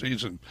NASCAR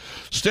season.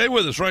 Stay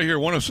with us right here,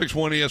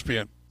 106.1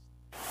 ESPN.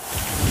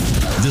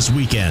 This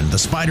weekend, the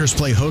Spiders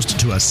play host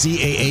to a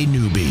CAA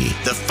newbie,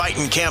 the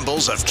Fightin'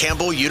 Campbells of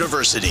Campbell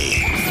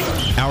University.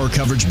 Our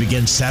coverage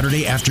begins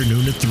Saturday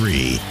afternoon at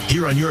 3,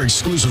 here on your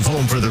exclusive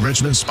home for the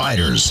Richmond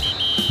Spiders,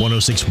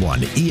 106.1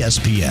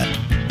 ESPN.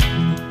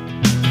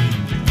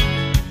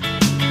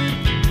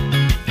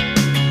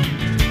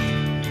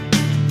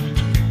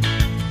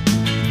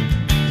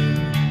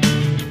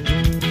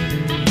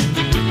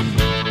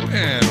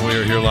 And we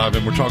are here live,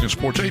 and we're talking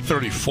sports,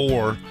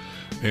 8:34.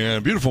 And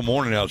a beautiful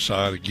morning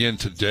outside again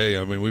today.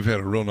 I mean, we've had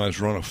a real nice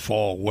run of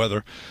fall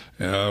weather,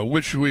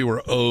 which we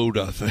were owed,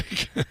 I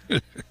think,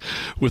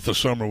 with the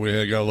summer we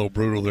had. Got a little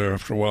brutal there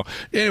after a while.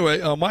 Anyway,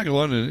 Michael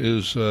London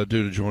is due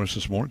to join us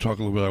this morning, talk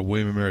a little bit about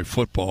William & Mary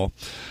football.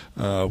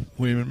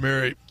 William &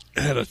 Mary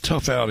had a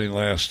tough outing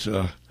last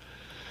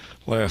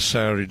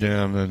Saturday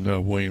down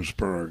in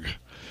Williamsburg.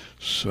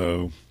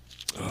 So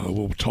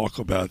we'll talk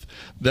about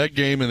that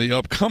game and the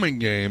upcoming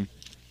game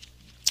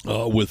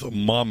with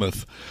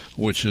Monmouth,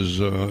 which is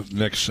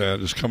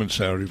is coming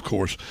Saturday, of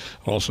course,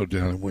 also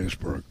down in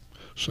Williamsburg.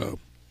 So,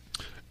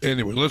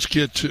 anyway, let's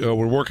get to.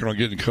 We're working on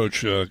getting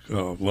Coach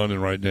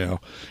London right now.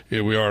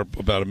 Yeah, we are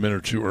about a minute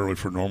or two early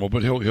for normal,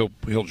 but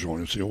he'll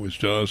join us. He always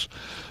does.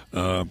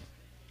 And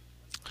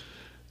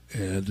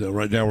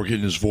right now we're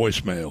getting his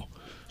voicemail.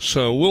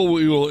 So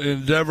we will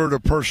endeavor to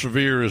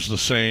persevere, as the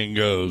saying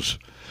goes.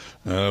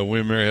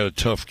 William & Mary had a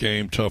tough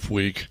game, tough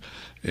week.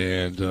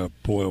 And,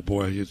 boy, oh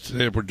boy,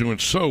 we're doing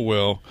so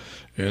well,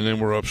 and then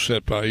we're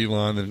upset by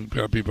Elon, and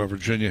got beat by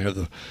Virginia. Had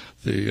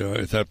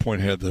at that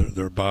point had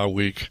their bye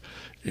week,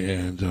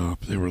 and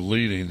they were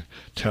leading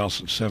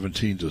Towson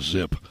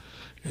 17-0.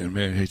 And,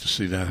 man, hated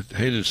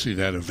to see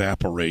that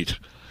evaporate,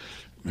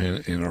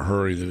 man, in a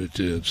hurry that it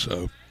did.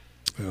 So,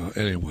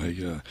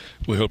 anyway,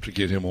 we hope to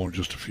get him on in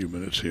just a few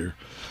minutes here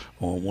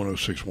on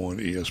 106.1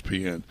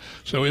 ESPN.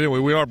 So anyway,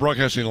 we are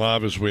broadcasting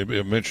live, as we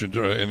mentioned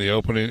in the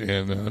opening,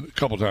 and a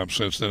couple times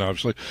since then,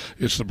 obviously.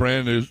 It's the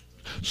brand new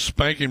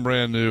spanking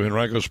brand new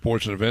Henrico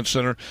Sports and Event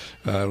Center.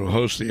 Will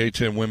host the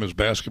A-10 Women's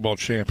Basketball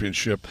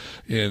Championship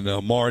in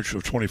March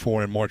of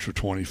 24 and March of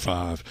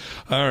 25.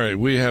 All right,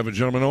 we have a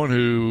gentleman on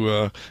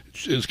who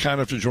is kind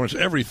enough to join us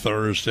every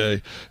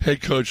Thursday,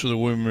 head coach of the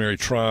William & Mary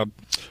Tribe,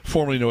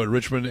 formerly known at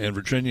Richmond and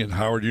Virginia and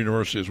Howard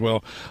University as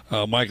well.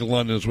 Michael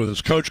London is with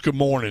us. Coach, good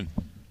morning.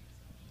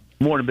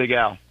 Good morning, Big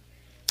Al.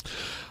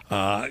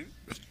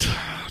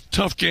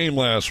 Tough game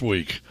last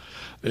week.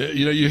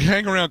 You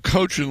hang around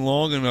coaching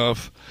long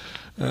enough,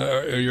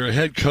 you're a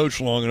head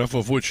coach long enough,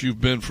 of which you've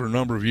been for a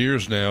number of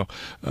years now.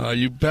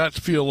 You about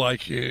to feel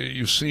like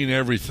you've seen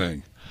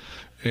everything.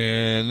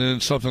 And then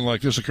something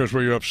like this occurs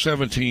where you're up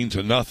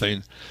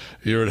 17-0.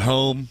 You're at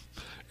home,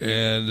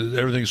 and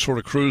everything's sort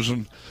of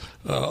cruising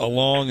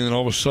along, and then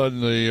all of a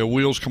sudden the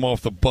wheels come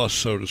off the bus,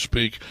 so to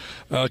speak.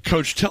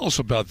 Coach, tell us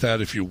about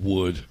that if you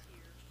would.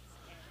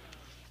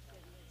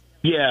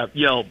 Yeah,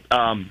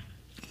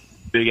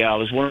 Big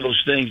Al, it's one of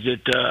those things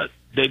that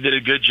they did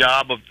a good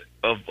job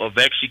of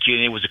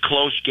executing. It was a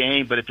close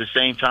game, but at the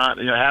same time,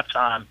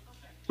 halftime,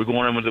 we're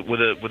going in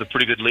with a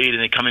pretty good lead,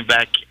 and then coming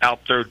back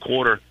out third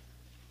quarter.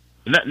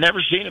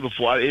 Never seen it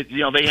before.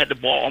 They had the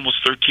ball almost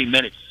 13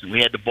 minutes, and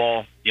we had the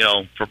ball,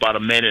 for about a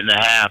minute and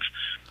a half,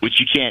 which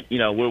you can't.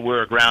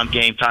 We're a ground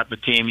game type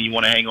of team, and you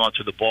want to hang on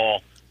to the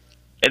ball.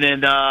 And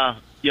then,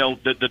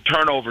 the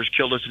turnovers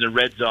killed us in the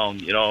red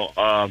zone.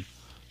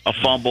 A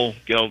fumble,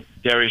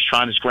 Darius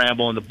trying to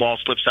scramble, and the ball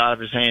slips out of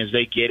his hands.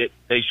 They get it,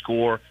 they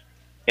score,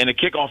 and a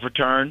kickoff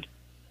return.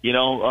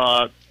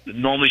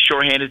 Normally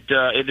shorthanded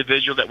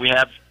individual that we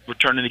have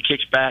returning the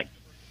kicks back.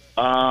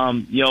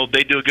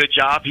 They do a good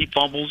job. He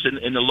fumbles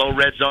in the low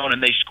red zone,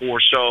 and they score.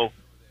 So,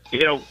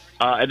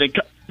 and then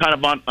kind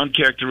of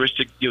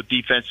uncharacteristic,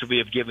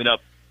 defensively of giving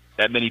up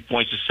that many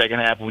points the second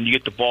half. When you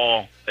get the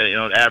ball,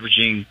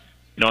 averaging,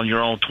 on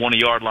your own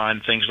 20-yard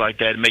line, things like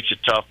that, it makes it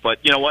tough. But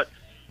you know what?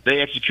 They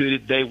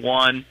executed. They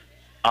won.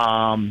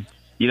 Our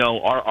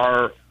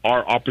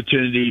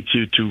opportunity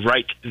to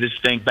right this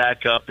thing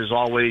back up is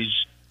always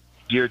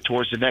geared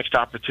towards the next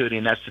opportunity,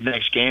 and that's the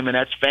next game, and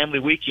that's family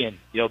weekend.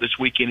 This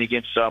weekend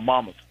against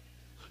Monmouth.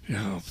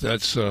 Yeah,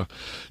 that's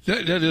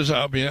that is.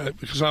 I mean,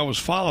 because I was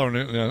following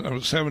it, and I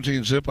was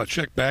 17-zip. I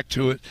checked back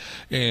to it,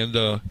 and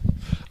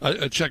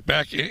I checked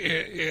back,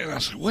 and I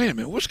said, "Wait a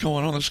minute, what's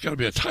going on? This has got to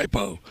be a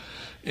typo."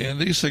 And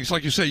these things,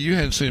 like you say, you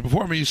hadn't seen it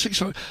before. I mean, you see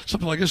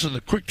something like this in the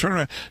quick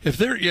turnaround. If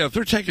they're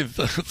taking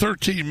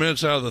 13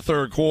 minutes out of the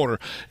third quarter,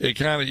 you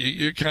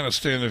kind of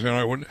stand there going,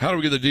 all right, how do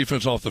we get the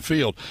defense off the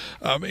field?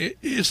 Did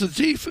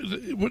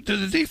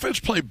the defense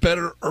play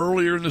better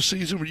earlier in the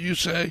season, would you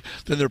say,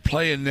 than they're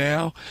playing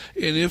now?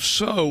 And if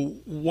so,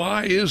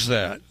 why is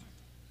that?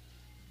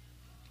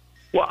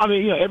 Well, I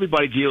mean,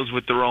 everybody deals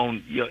with their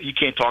own. You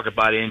can't talk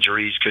about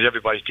injuries because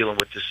everybody's dealing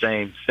with the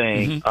same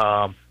thing.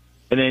 Mm-hmm.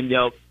 And then,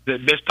 the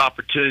missed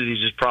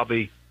opportunities is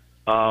probably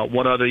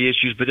one of the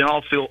issues. But then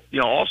also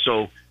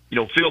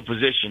field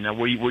position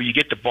where you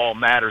get the ball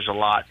matters a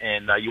lot,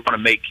 and you want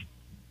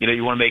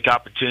to make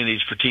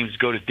opportunities for teams to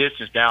go to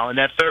distance. Now in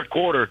that third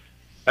quarter,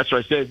 that's what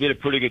I said. They did a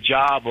pretty good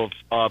job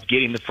of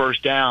getting the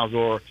first downs,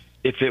 or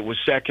if it was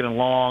second and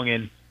long,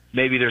 and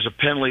maybe there's a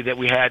penalty that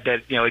we had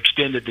that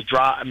extended the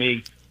drive. I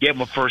mean, gave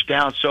them a first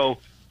down. So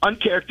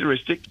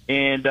uncharacteristic,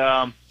 and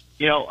the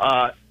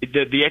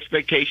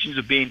expectations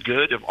of being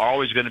good are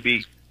always going to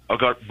be. We're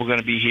going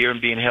to be here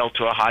and being held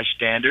to a high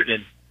standard,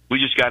 and we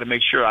just got to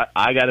make sure.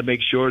 I got to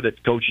make sure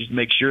that coaches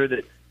make sure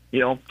that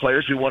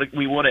players we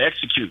want to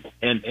execute,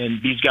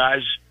 and these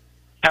guys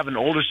have an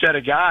older set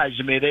of guys.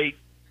 I mean, they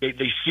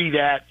see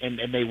that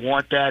and they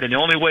want that, and the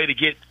only way to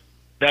get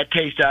that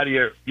taste out of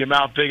your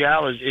mouth, Big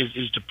Al,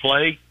 is to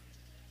play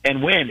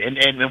and win.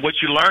 And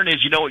what you learn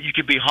is you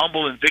can be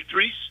humble in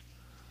victories,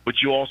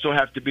 but you also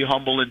have to be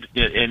humble in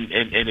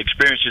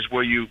experiences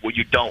where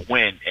you don't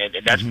win,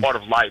 and that's part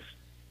of life.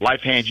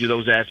 Life hands you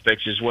those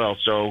aspects as well.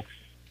 So,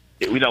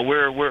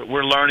 we're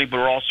learning, but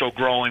we're also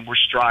growing. We're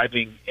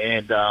striving,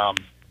 and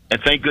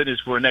thank goodness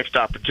for a next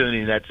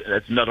opportunity.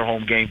 That's another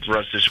home game for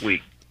us this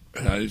week.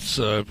 It's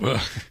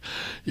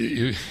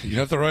you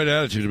got the right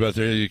attitude about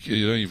there.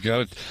 You've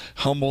got to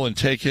humble and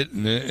take it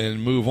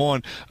and move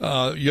on.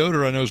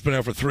 Yoder, I know, has been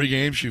out for 3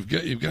 games.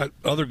 You've got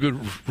other good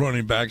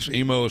running backs,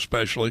 Emo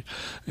especially.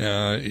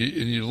 And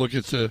you look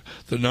at the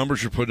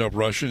numbers you're putting up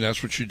rushing.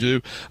 That's what you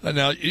do.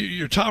 Now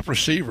your top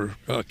receiver,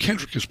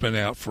 Kendrick, has been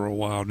out for a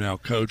while now,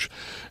 Coach,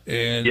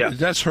 and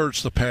that's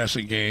hurts the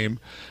passing game.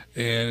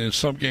 And in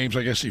some games,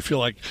 I guess you feel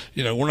like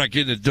we're not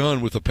getting it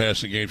done with the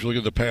passing games. You look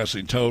at the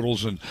passing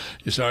totals, and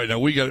you say, all right,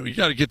 now you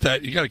got to get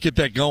that. You got to get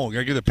that going. You got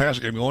to get the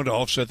passing game going to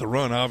offset the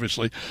run,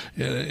 obviously.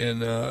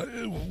 And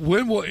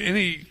when will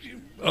any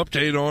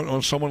update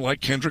on someone like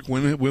Kendrick?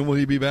 When will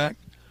he be back?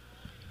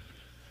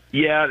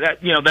 Yeah,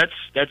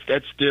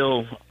 that's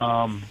still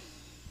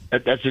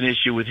that's an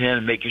issue with him,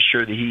 and making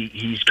sure that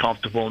he's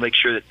comfortable, and make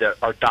sure that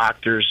our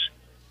doctors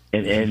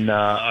and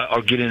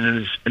are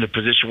getting in a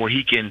position where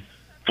he can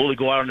fully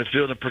go out on the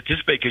field and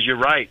participate, because you're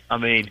right. I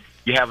mean,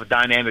 you have a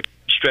dynamic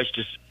stretch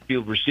to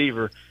field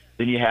receiver,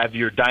 then you have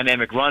your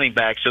dynamic running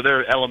back. So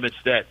there are elements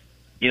that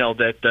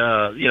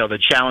that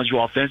challenge you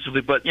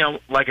offensively. But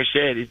like I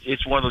said,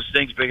 it's one of those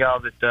things, Big Al,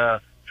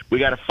 that we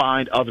got to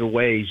find other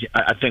ways.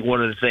 I think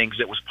one of the things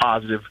that was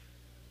positive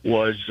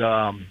was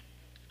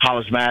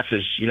Hollis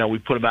Mathis. We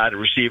put him out at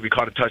receiver. He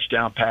caught a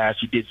touchdown pass.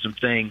 He did some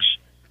things,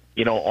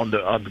 on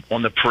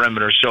the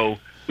perimeter. So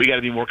we got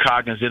to be more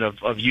cognizant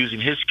of using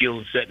his skills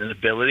and setting an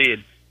ability.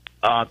 And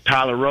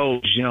Tyler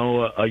Rose,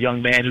 a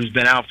young man who's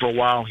been out for a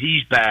while,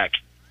 he's back.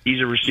 He's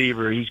a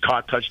receiver. He's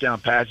caught touchdown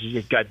passes.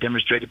 He's got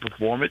demonstrated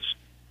performance.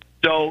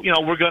 So,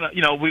 we're going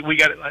to, we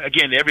got to,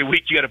 again, every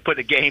week you got to put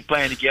a game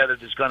plan together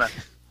that's going to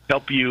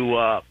help you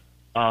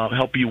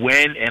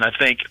win. And I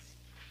think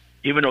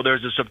even though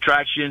there's a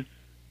subtraction,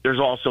 there's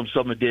also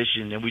some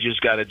addition, and we just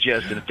got to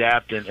adjust and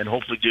adapt and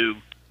hopefully do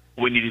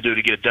what we need to do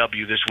to get a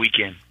W this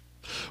weekend.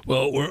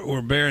 Well,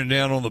 we're bearing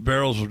down on the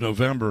barrels of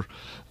November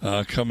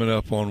coming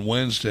up on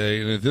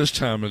Wednesday, and at this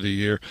time of the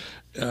year,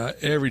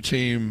 every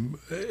team,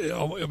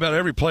 about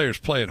every player is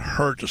playing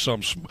hurt to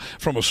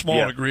from a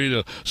small degree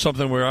to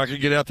something where I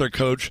could get out there,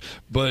 coach,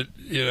 but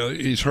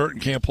he's hurt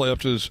and can't play up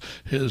to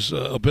his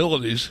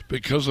abilities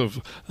because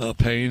of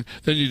pain.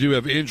 Then you do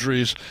have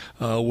injuries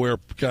where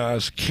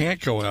guys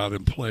can't go out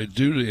and play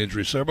due to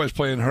injuries. So everybody's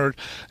playing hurt.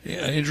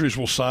 Injuries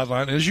will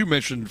sideline. As you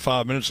mentioned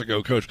 5 minutes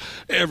ago, coach,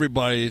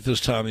 everybody at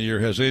this time of the year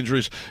has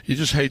injuries. You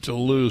just hate to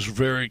lose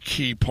very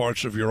key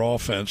parts of your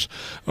offense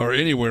or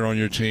anywhere on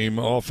your team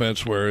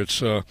offense where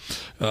it's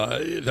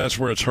that's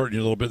where it's hurting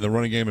you a little bit in the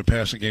running game and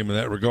passing game in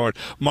that regard.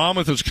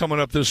 Monmouth is coming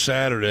up this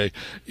Saturday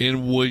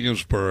in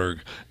Williamsburg.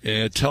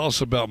 And tell us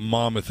about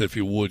Monmouth, if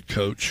you would,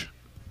 Coach.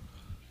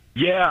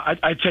 Yeah,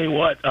 I tell you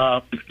what,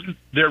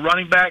 their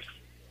running back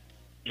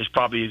is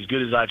probably as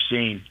good as I've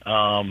seen.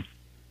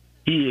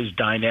 He is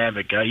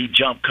dynamic. He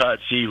jump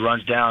cuts. He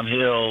runs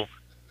downhill.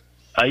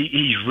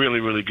 He's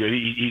really, really good.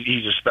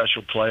 He's a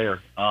special player.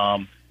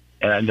 And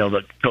I know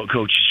that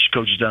coach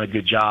has done a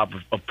good job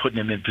of putting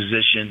him in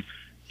position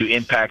to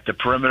impact the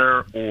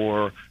perimeter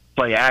or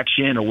play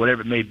action or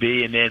whatever it may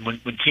be. And then when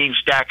teams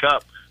stack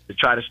up to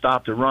try to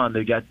stop the run,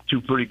 they got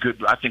two pretty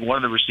good. I think one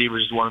of the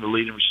receivers is one of the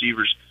leading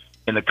receivers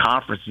in the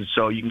conference, and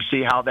so you can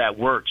see how that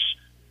works,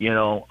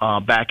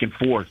 back and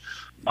forth.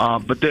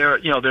 But they're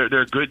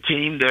a good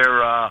team.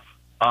 They're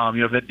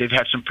they've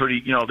had some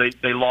pretty.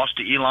 They lost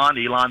to Elon.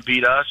 Elon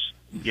beat us.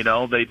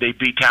 They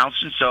beat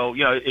Townsend. So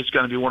it's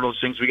going to be one of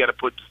those things we got to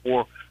put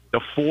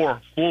the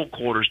four full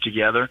quarters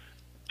together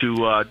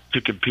to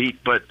compete.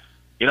 But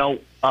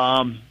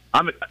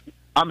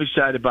I'm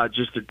excited about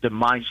just the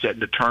mindset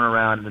and the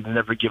turnaround and the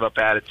never give up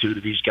attitude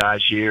of these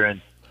guys here.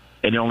 And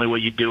the only way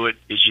you do it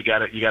is you got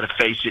to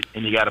face it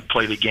and you got to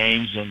play the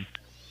games.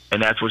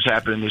 And that's what's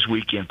happening this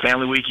weekend,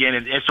 family weekend.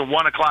 And it's a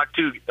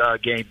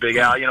 1:00 game, Big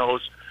Al.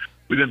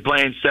 We've been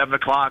playing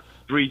 7:00,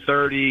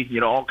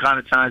 3:30, all kind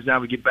of times now.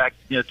 We get back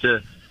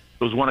to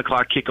those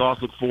 1:00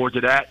 kickoffs. Look forward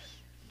to that.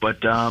 But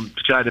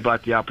excited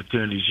about the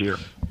opportunities here.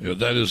 Yeah,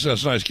 that's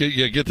nice.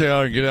 Get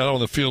there and get out on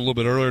the field a little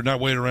bit earlier, not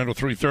wait around till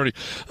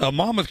 3:30.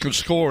 Monmouth can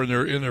score in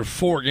their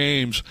 4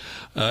 games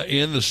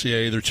in the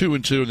CAA. They're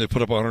 2-2 and they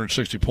put up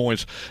 160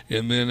 points.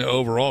 And then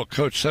overall,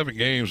 coach, 7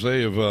 games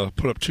they have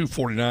put up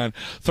 249,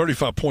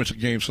 35 points a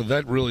game. So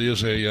that really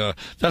is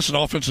that's an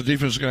offensive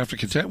defense is going to have to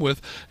contend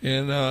with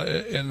and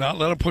not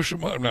let them push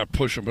them, not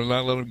push them, but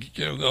not let them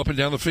get up and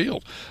down the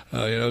field.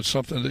 It's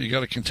something that you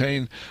got to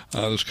contain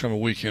this coming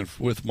weekend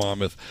with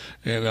Monmouth.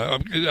 And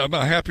I'm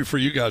happy for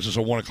you guys. It's a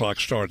 1:00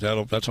 start.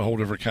 That's a whole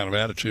different kind of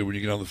attitude when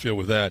you get on the field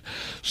with that.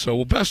 So,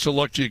 well, best of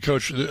luck to you,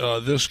 Coach,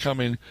 this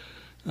coming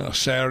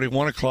Saturday,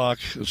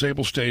 1:00,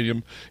 Zabel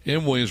Stadium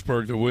in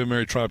Williamsburg. The William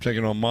Mary Tribe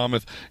taking on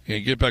Monmouth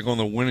and get back on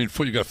the winning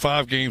foot. You got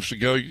 5 games to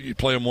go. You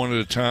play them one at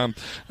a time.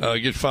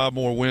 Get 5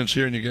 more wins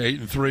here, and you get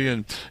 8-3.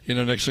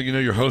 And next thing you know,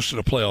 you're hosting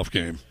a playoff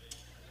game.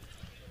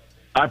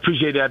 I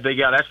appreciate that, Big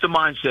Al. That's the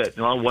mindset.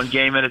 One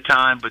game at a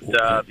time. But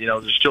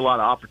there's still a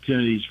lot of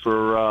opportunities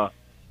for.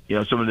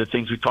 Some of the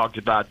things we talked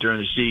about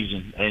during the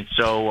season, and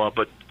so,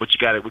 but we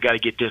got to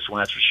get this one.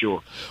 That's for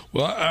sure.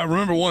 Well, I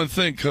remember one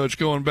thing, Coach,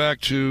 going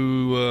back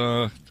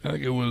to I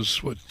think it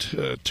was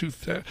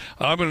 2000.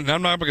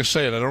 I'm not going to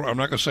say it. I'm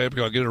not going to say it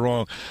because I'll get it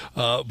wrong.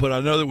 But I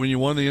know that when you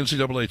won the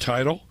NCAA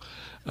title,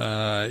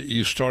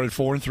 you started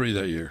 4-3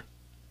 that year.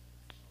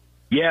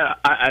 Yeah,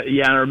 I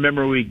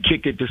remember we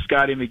kicked it to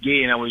Scotty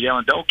McGee, and I was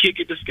yelling, "Don't kick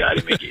it to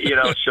Scotty McGee!"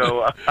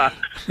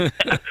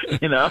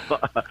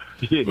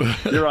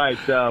 You're right.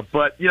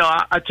 But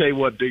I tell you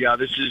what, Big Al,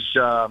 this is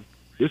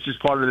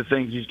part of the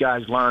things these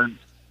guys learn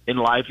in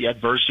life: the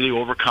adversity,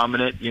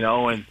 overcoming it.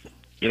 And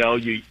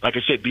you, like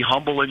I said, be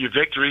humble in your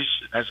victories.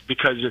 That's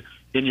because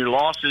in your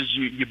losses,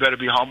 you better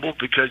be humble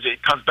because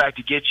it comes back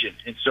to get you.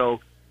 And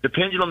so the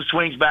pendulum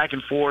swings back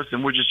and forth,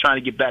 and we're just trying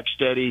to get back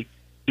steady.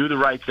 Do the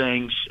right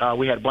things.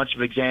 We had a bunch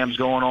of exams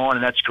going on,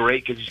 and that's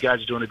great because these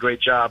guys are doing a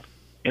great job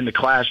in the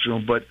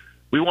classroom. But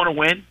we want to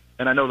win,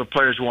 and I know the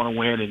players want to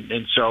win,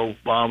 and so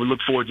we look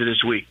forward to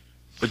this week.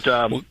 But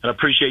I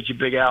appreciate you,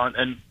 Big Al.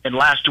 And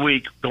last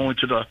week, going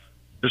to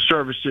the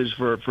services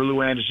for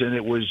Lou Anderson,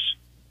 it was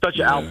such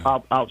an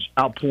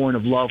outpouring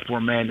of love for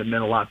a man that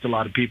meant a lot to a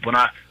lot of people. And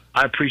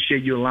I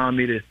appreciate you allowing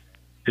me to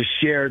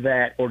share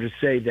that or to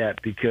say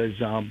that, because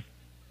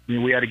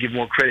we ought to give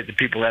more credit to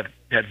people that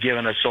have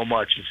given us so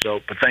much. And so,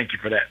 but thank you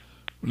for that.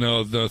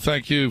 No,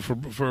 thank you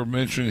for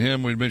mentioning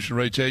him. We mentioned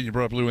Ray Tate, you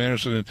brought up Lou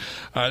Anderson, and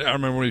I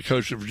remember when he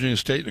coached at Virginia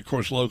State, and of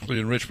course locally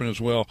in Richmond as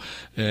well.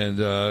 And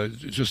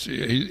just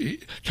he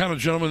kind of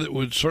gentleman that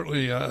would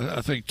certainly,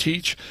 I think,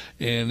 teach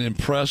and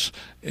impress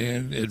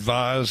and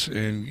advise,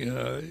 and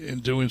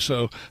in doing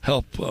so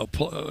help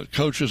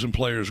coaches and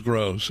players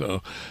grow.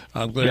 So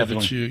I'm glad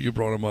that you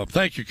brought him up.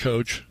 Thank you,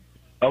 Coach.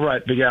 All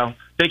right, Big Al.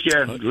 Take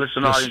care.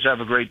 Listen, audience, have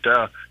a great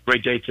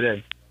day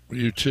today.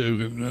 You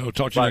too. We'll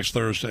talk to you next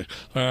Thursday.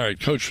 All right,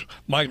 Coach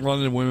Mike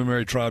London, Women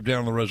Mary Tribe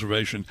down on the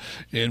reservation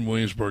in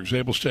Williamsburg.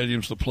 Zabel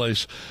Stadium's the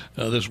place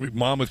this week.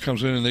 Monmouth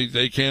comes in and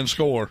they can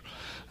score.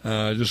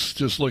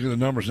 Just look at the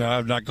numbers now.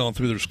 I've not gone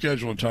through their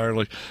schedule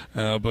entirely,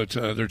 but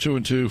they're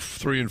 2-2,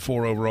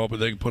 3-4 overall,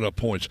 but they can put up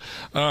points.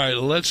 All right,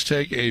 let's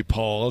take a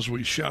pause.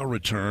 We shall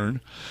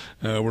return.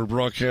 We're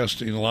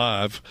broadcasting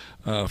live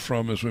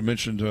from, as we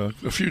mentioned a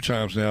few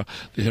times now,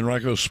 the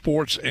Henrico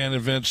Sports and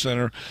Event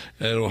Center.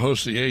 It will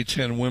host the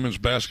A-10 Women's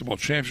Basketball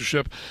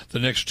Championship the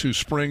next 2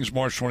 springs,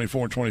 March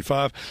 24 and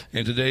 25.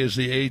 And today is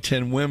the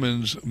A-10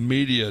 Women's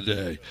Media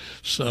Day.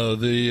 So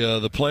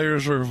the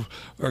players are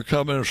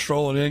coming, are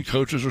strolling in,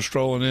 coaches are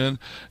strolling in,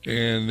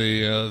 and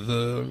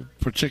the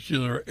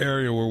particular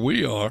area where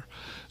we are,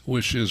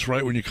 which is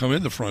right when you come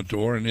in the front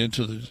door and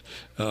into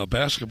the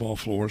basketball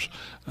floors,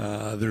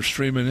 they're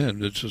streaming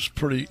in. It's just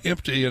pretty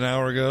empty an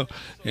hour ago,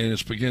 and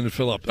it's beginning to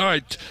fill up. All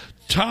right,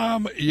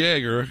 Tom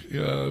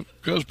Yeager,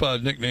 goes by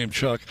the nickname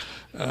Chuck,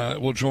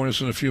 will join us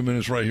in a few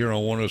minutes right here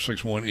on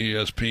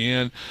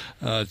 106.1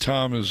 ESPN.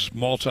 Tom is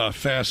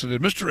multifaceted,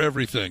 Mr.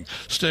 Everything.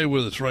 Stay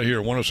with us right here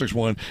on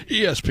 106.1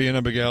 ESPN.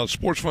 I'm Big Al,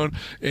 Sports Phone,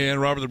 and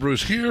Robert the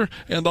Bruce here,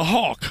 and the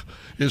Hawk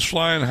is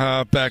flying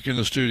high back in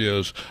the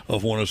studios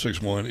of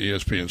 106.1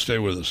 ESPN. Stay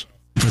with us.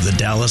 For the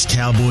Dallas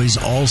Cowboys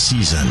all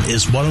season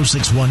is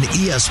 106.1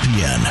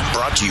 ESPN.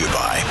 Brought to you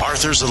by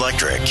Arthur's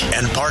Electric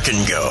and Park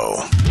and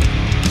Go.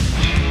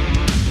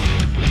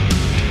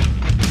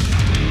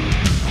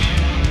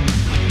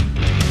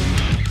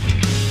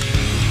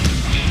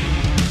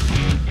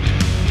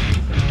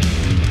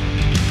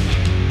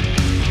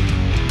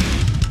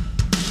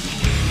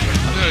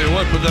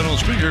 Put that on the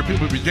speaker,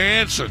 people would be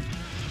dancing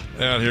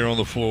out here on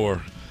the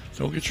floor.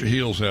 Don't get your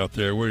heels out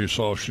there. Wear your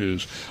soft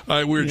shoes. All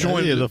right, we're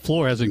joined. Yeah, the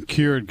floor hasn't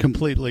cured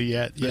completely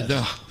yet. Yes.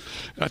 No,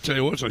 I tell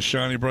you what, it's a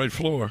shiny, bright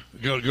floor.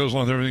 It goes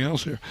along with everything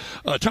else here.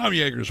 Tom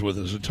Yeager's with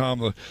us. And Tom,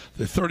 the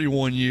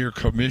 31-year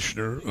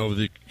commissioner of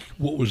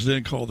what was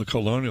then called the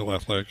Colonial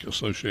Athletic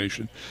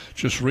Association,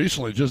 just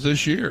recently, just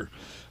this year,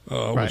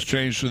 was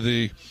changed to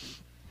the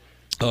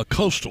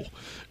Coastal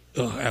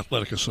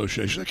Athletic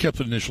Association. They kept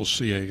the initial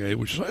CAA,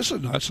 which is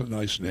that's a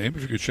nice name.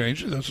 If you could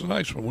change it, that's a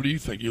nice one. What do you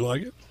think? You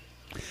like it?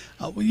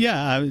 Well,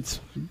 yeah, it's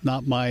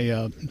not my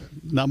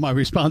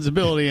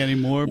responsibility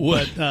anymore.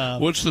 But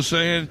what's the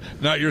saying?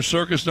 Not your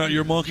circus, not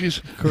your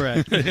monkeys.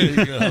 Correct. There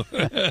you go.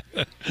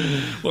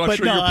 Well, I'm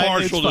sure you're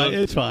partial to.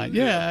 It's fine.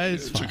 Yeah,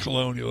 it's fine. To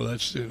Colonial.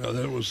 That's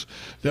that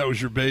was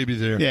your baby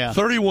there. Yeah.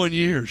 31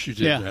 years you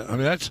did that. I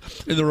mean, that's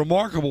in the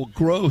remarkable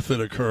growth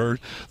that occurred,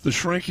 the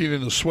shrinking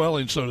and the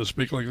swelling, so to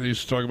speak, like they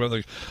used to talk about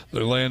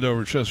the land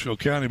over Chesterfield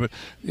County. But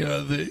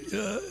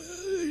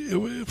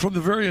from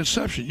the very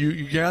inception,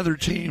 you gathered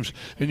teams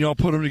and y'all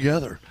put them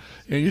together.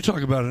 And you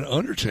talk about an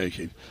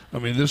undertaking. I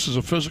mean, this is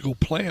a physical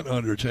plant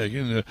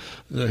undertaking.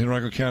 The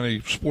Henrico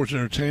County Sports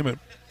Entertainment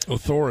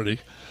Authority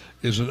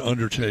is an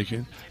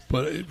undertaking.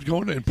 But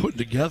going and putting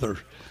together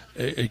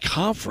a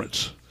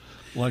conference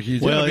like you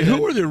did. Well,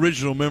 who were the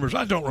original members?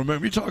 I don't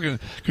remember. You're talking,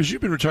 because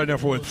you've been retired now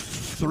for what,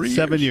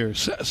 7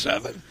 years?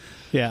 7?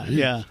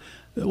 Yeah.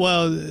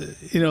 Well,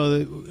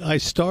 I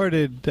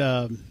started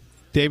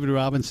David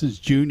Robinson's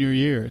junior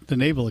year at the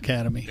Naval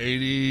Academy.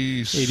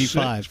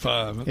 85.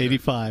 Okay.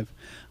 85.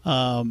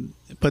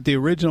 But the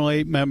original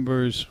 8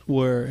 members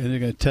were, and they're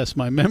going to test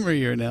my memory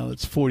here now,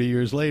 it's 40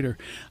 years later,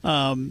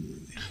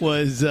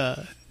 was,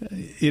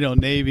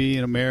 Navy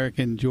and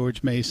American,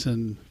 George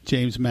Mason,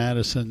 James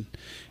Madison.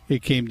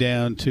 It came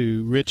down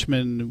to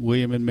Richmond,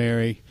 William and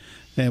Mary,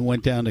 and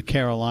went down to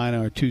Carolina.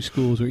 Our 2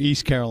 schools were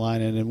East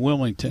Carolina and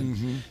Wilmington.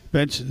 Mm-hmm.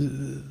 Eventually,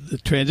 the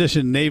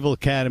transition, Naval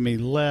Academy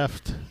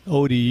left,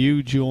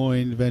 ODU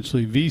joined,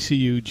 eventually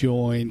VCU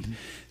joined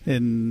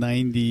in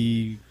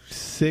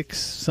 96,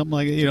 something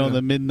like that, in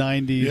the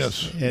mid-90s.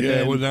 Yes. And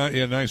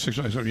 96,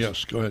 97,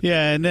 yes, go ahead.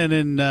 Yeah, and then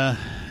in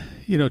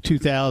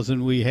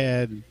 2000 we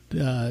had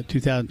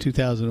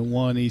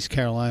 2001, East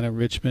Carolina,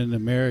 Richmond,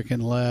 American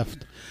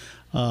left.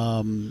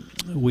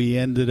 We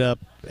ended up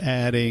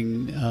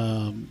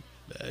adding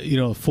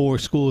 4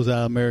 schools out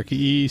of America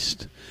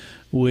East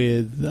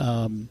with,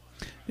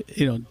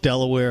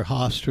 Delaware,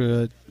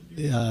 Hofstra,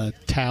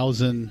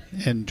 Towson,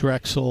 and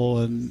Drexel,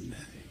 and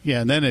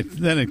then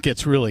it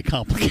gets really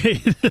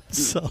complicated.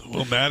 So,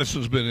 well,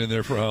 Madison's been in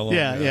there for how long?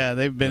 Yeah,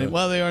 they've been.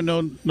 Well, they are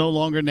no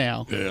longer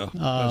now.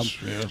 Yeah,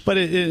 but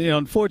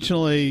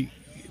unfortunately,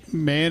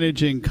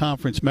 managing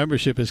conference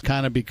membership has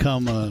kind of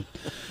become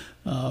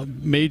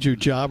major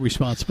job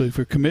responsibility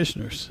for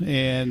commissioners.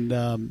 And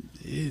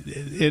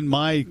in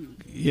my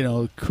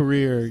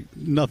career,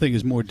 nothing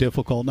is more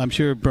difficult. And I'm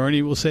sure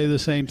Bernie will say the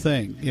same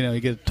thing. You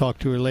get to talk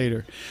to her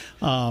later.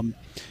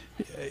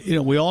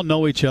 We all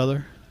know each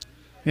other.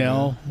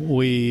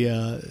 We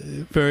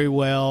very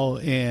well,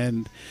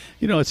 and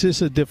it's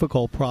just a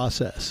difficult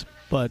process.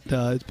 But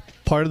it's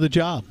part of the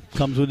job.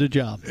 Comes with the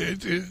job.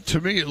 To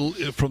me,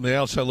 from the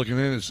outside looking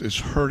in, it's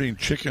herding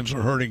chickens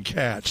or herding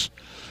cats.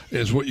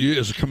 Is what you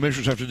as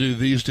commissioners have to do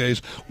these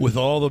days with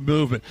all the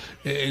movement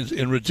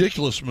and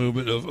ridiculous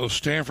movement of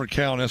Stanford,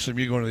 Cal, and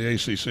SMU going to the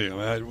ACC.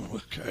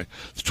 Okay,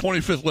 the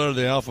 25th letter of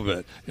the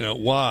alphabet.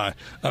 Why?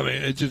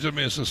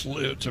 It's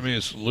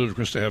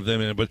ludicrous to have them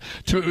in, but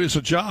it's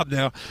a job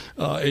now,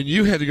 and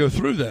you had to go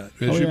through that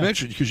as you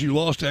mentioned because you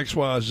lost X,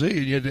 Y, Z,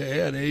 and you had to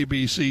add A,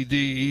 B, C,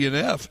 D, E, and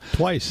F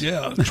twice.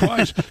 Yeah,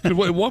 twice. At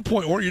one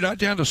point, weren't you not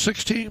down to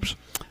 6 teams?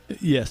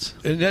 Yes.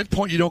 At that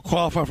point, you don't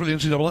qualify for the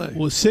NCAA.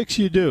 Well, 6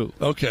 you do.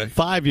 Okay.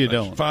 5 you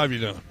don't. 5 you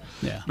don't.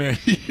 Yeah. Man,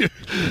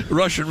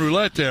 Russian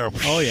roulette there.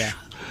 Oh, yeah.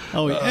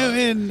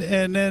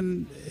 And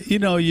then,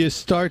 you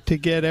start to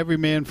get every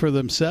man for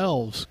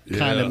themselves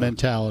kind of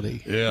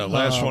mentality. Yeah,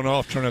 last one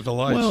off, turn out the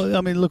lights. Well,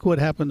 look what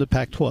happened to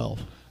Pac-12.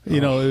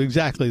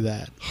 Exactly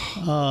that.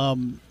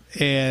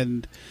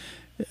 And,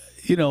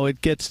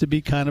 it gets to be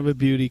kind of a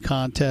beauty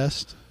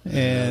contest,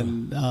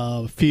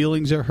 and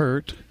feelings are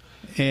hurt.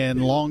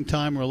 And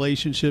long-time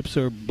relationships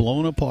are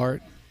blown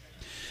apart,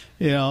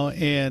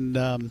 but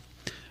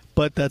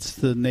that's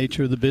the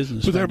nature of the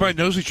business. But everybody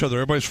knows each other.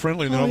 Everybody's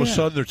friendly, and then all of a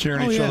sudden they're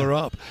tearing each other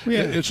up.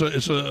 Yeah. It's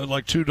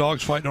like two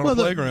dogs fighting on a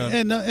playground.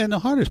 And the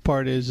hardest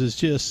part is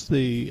just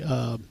the,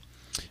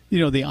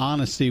 the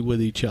honesty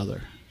with each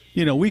other.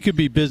 We could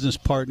be business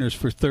partners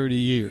for 30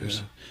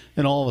 years,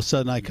 and all of a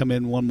sudden I come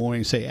in one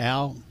morning and say,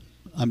 Al,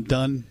 I'm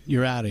done.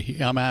 You're out of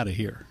here. I'm out of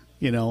here.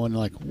 And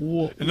like,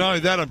 whoa. And not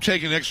only that, I'm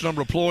taking X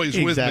number of employees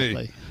with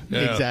me.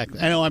 Yeah. Exactly.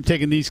 I know I'm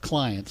taking these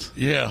clients.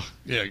 Yeah.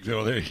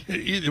 Exactly.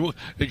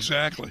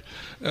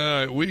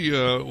 We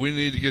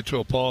need to get to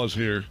a pause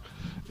here,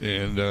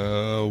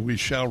 and we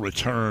shall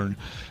return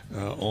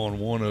on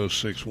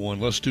 106.1.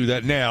 Let's do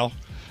that now.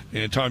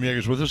 And Tom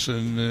Yeager's with us,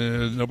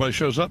 and nobody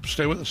shows up.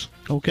 Stay with us.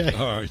 Okay.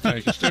 All right.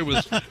 Thank you. Stay with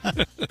us.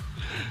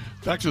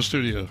 Back to the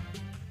studio.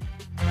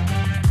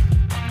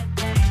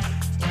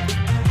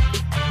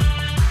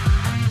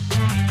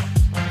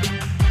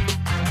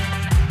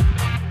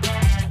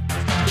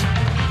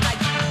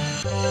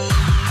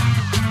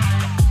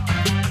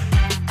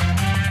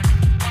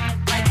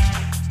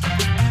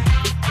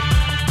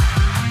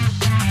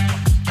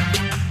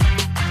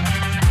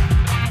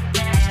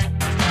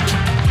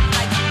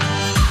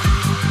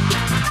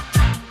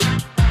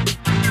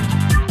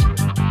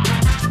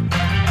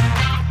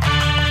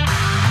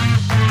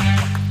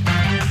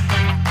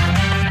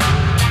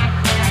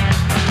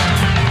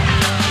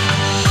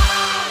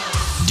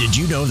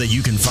 That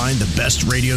you can find the best radio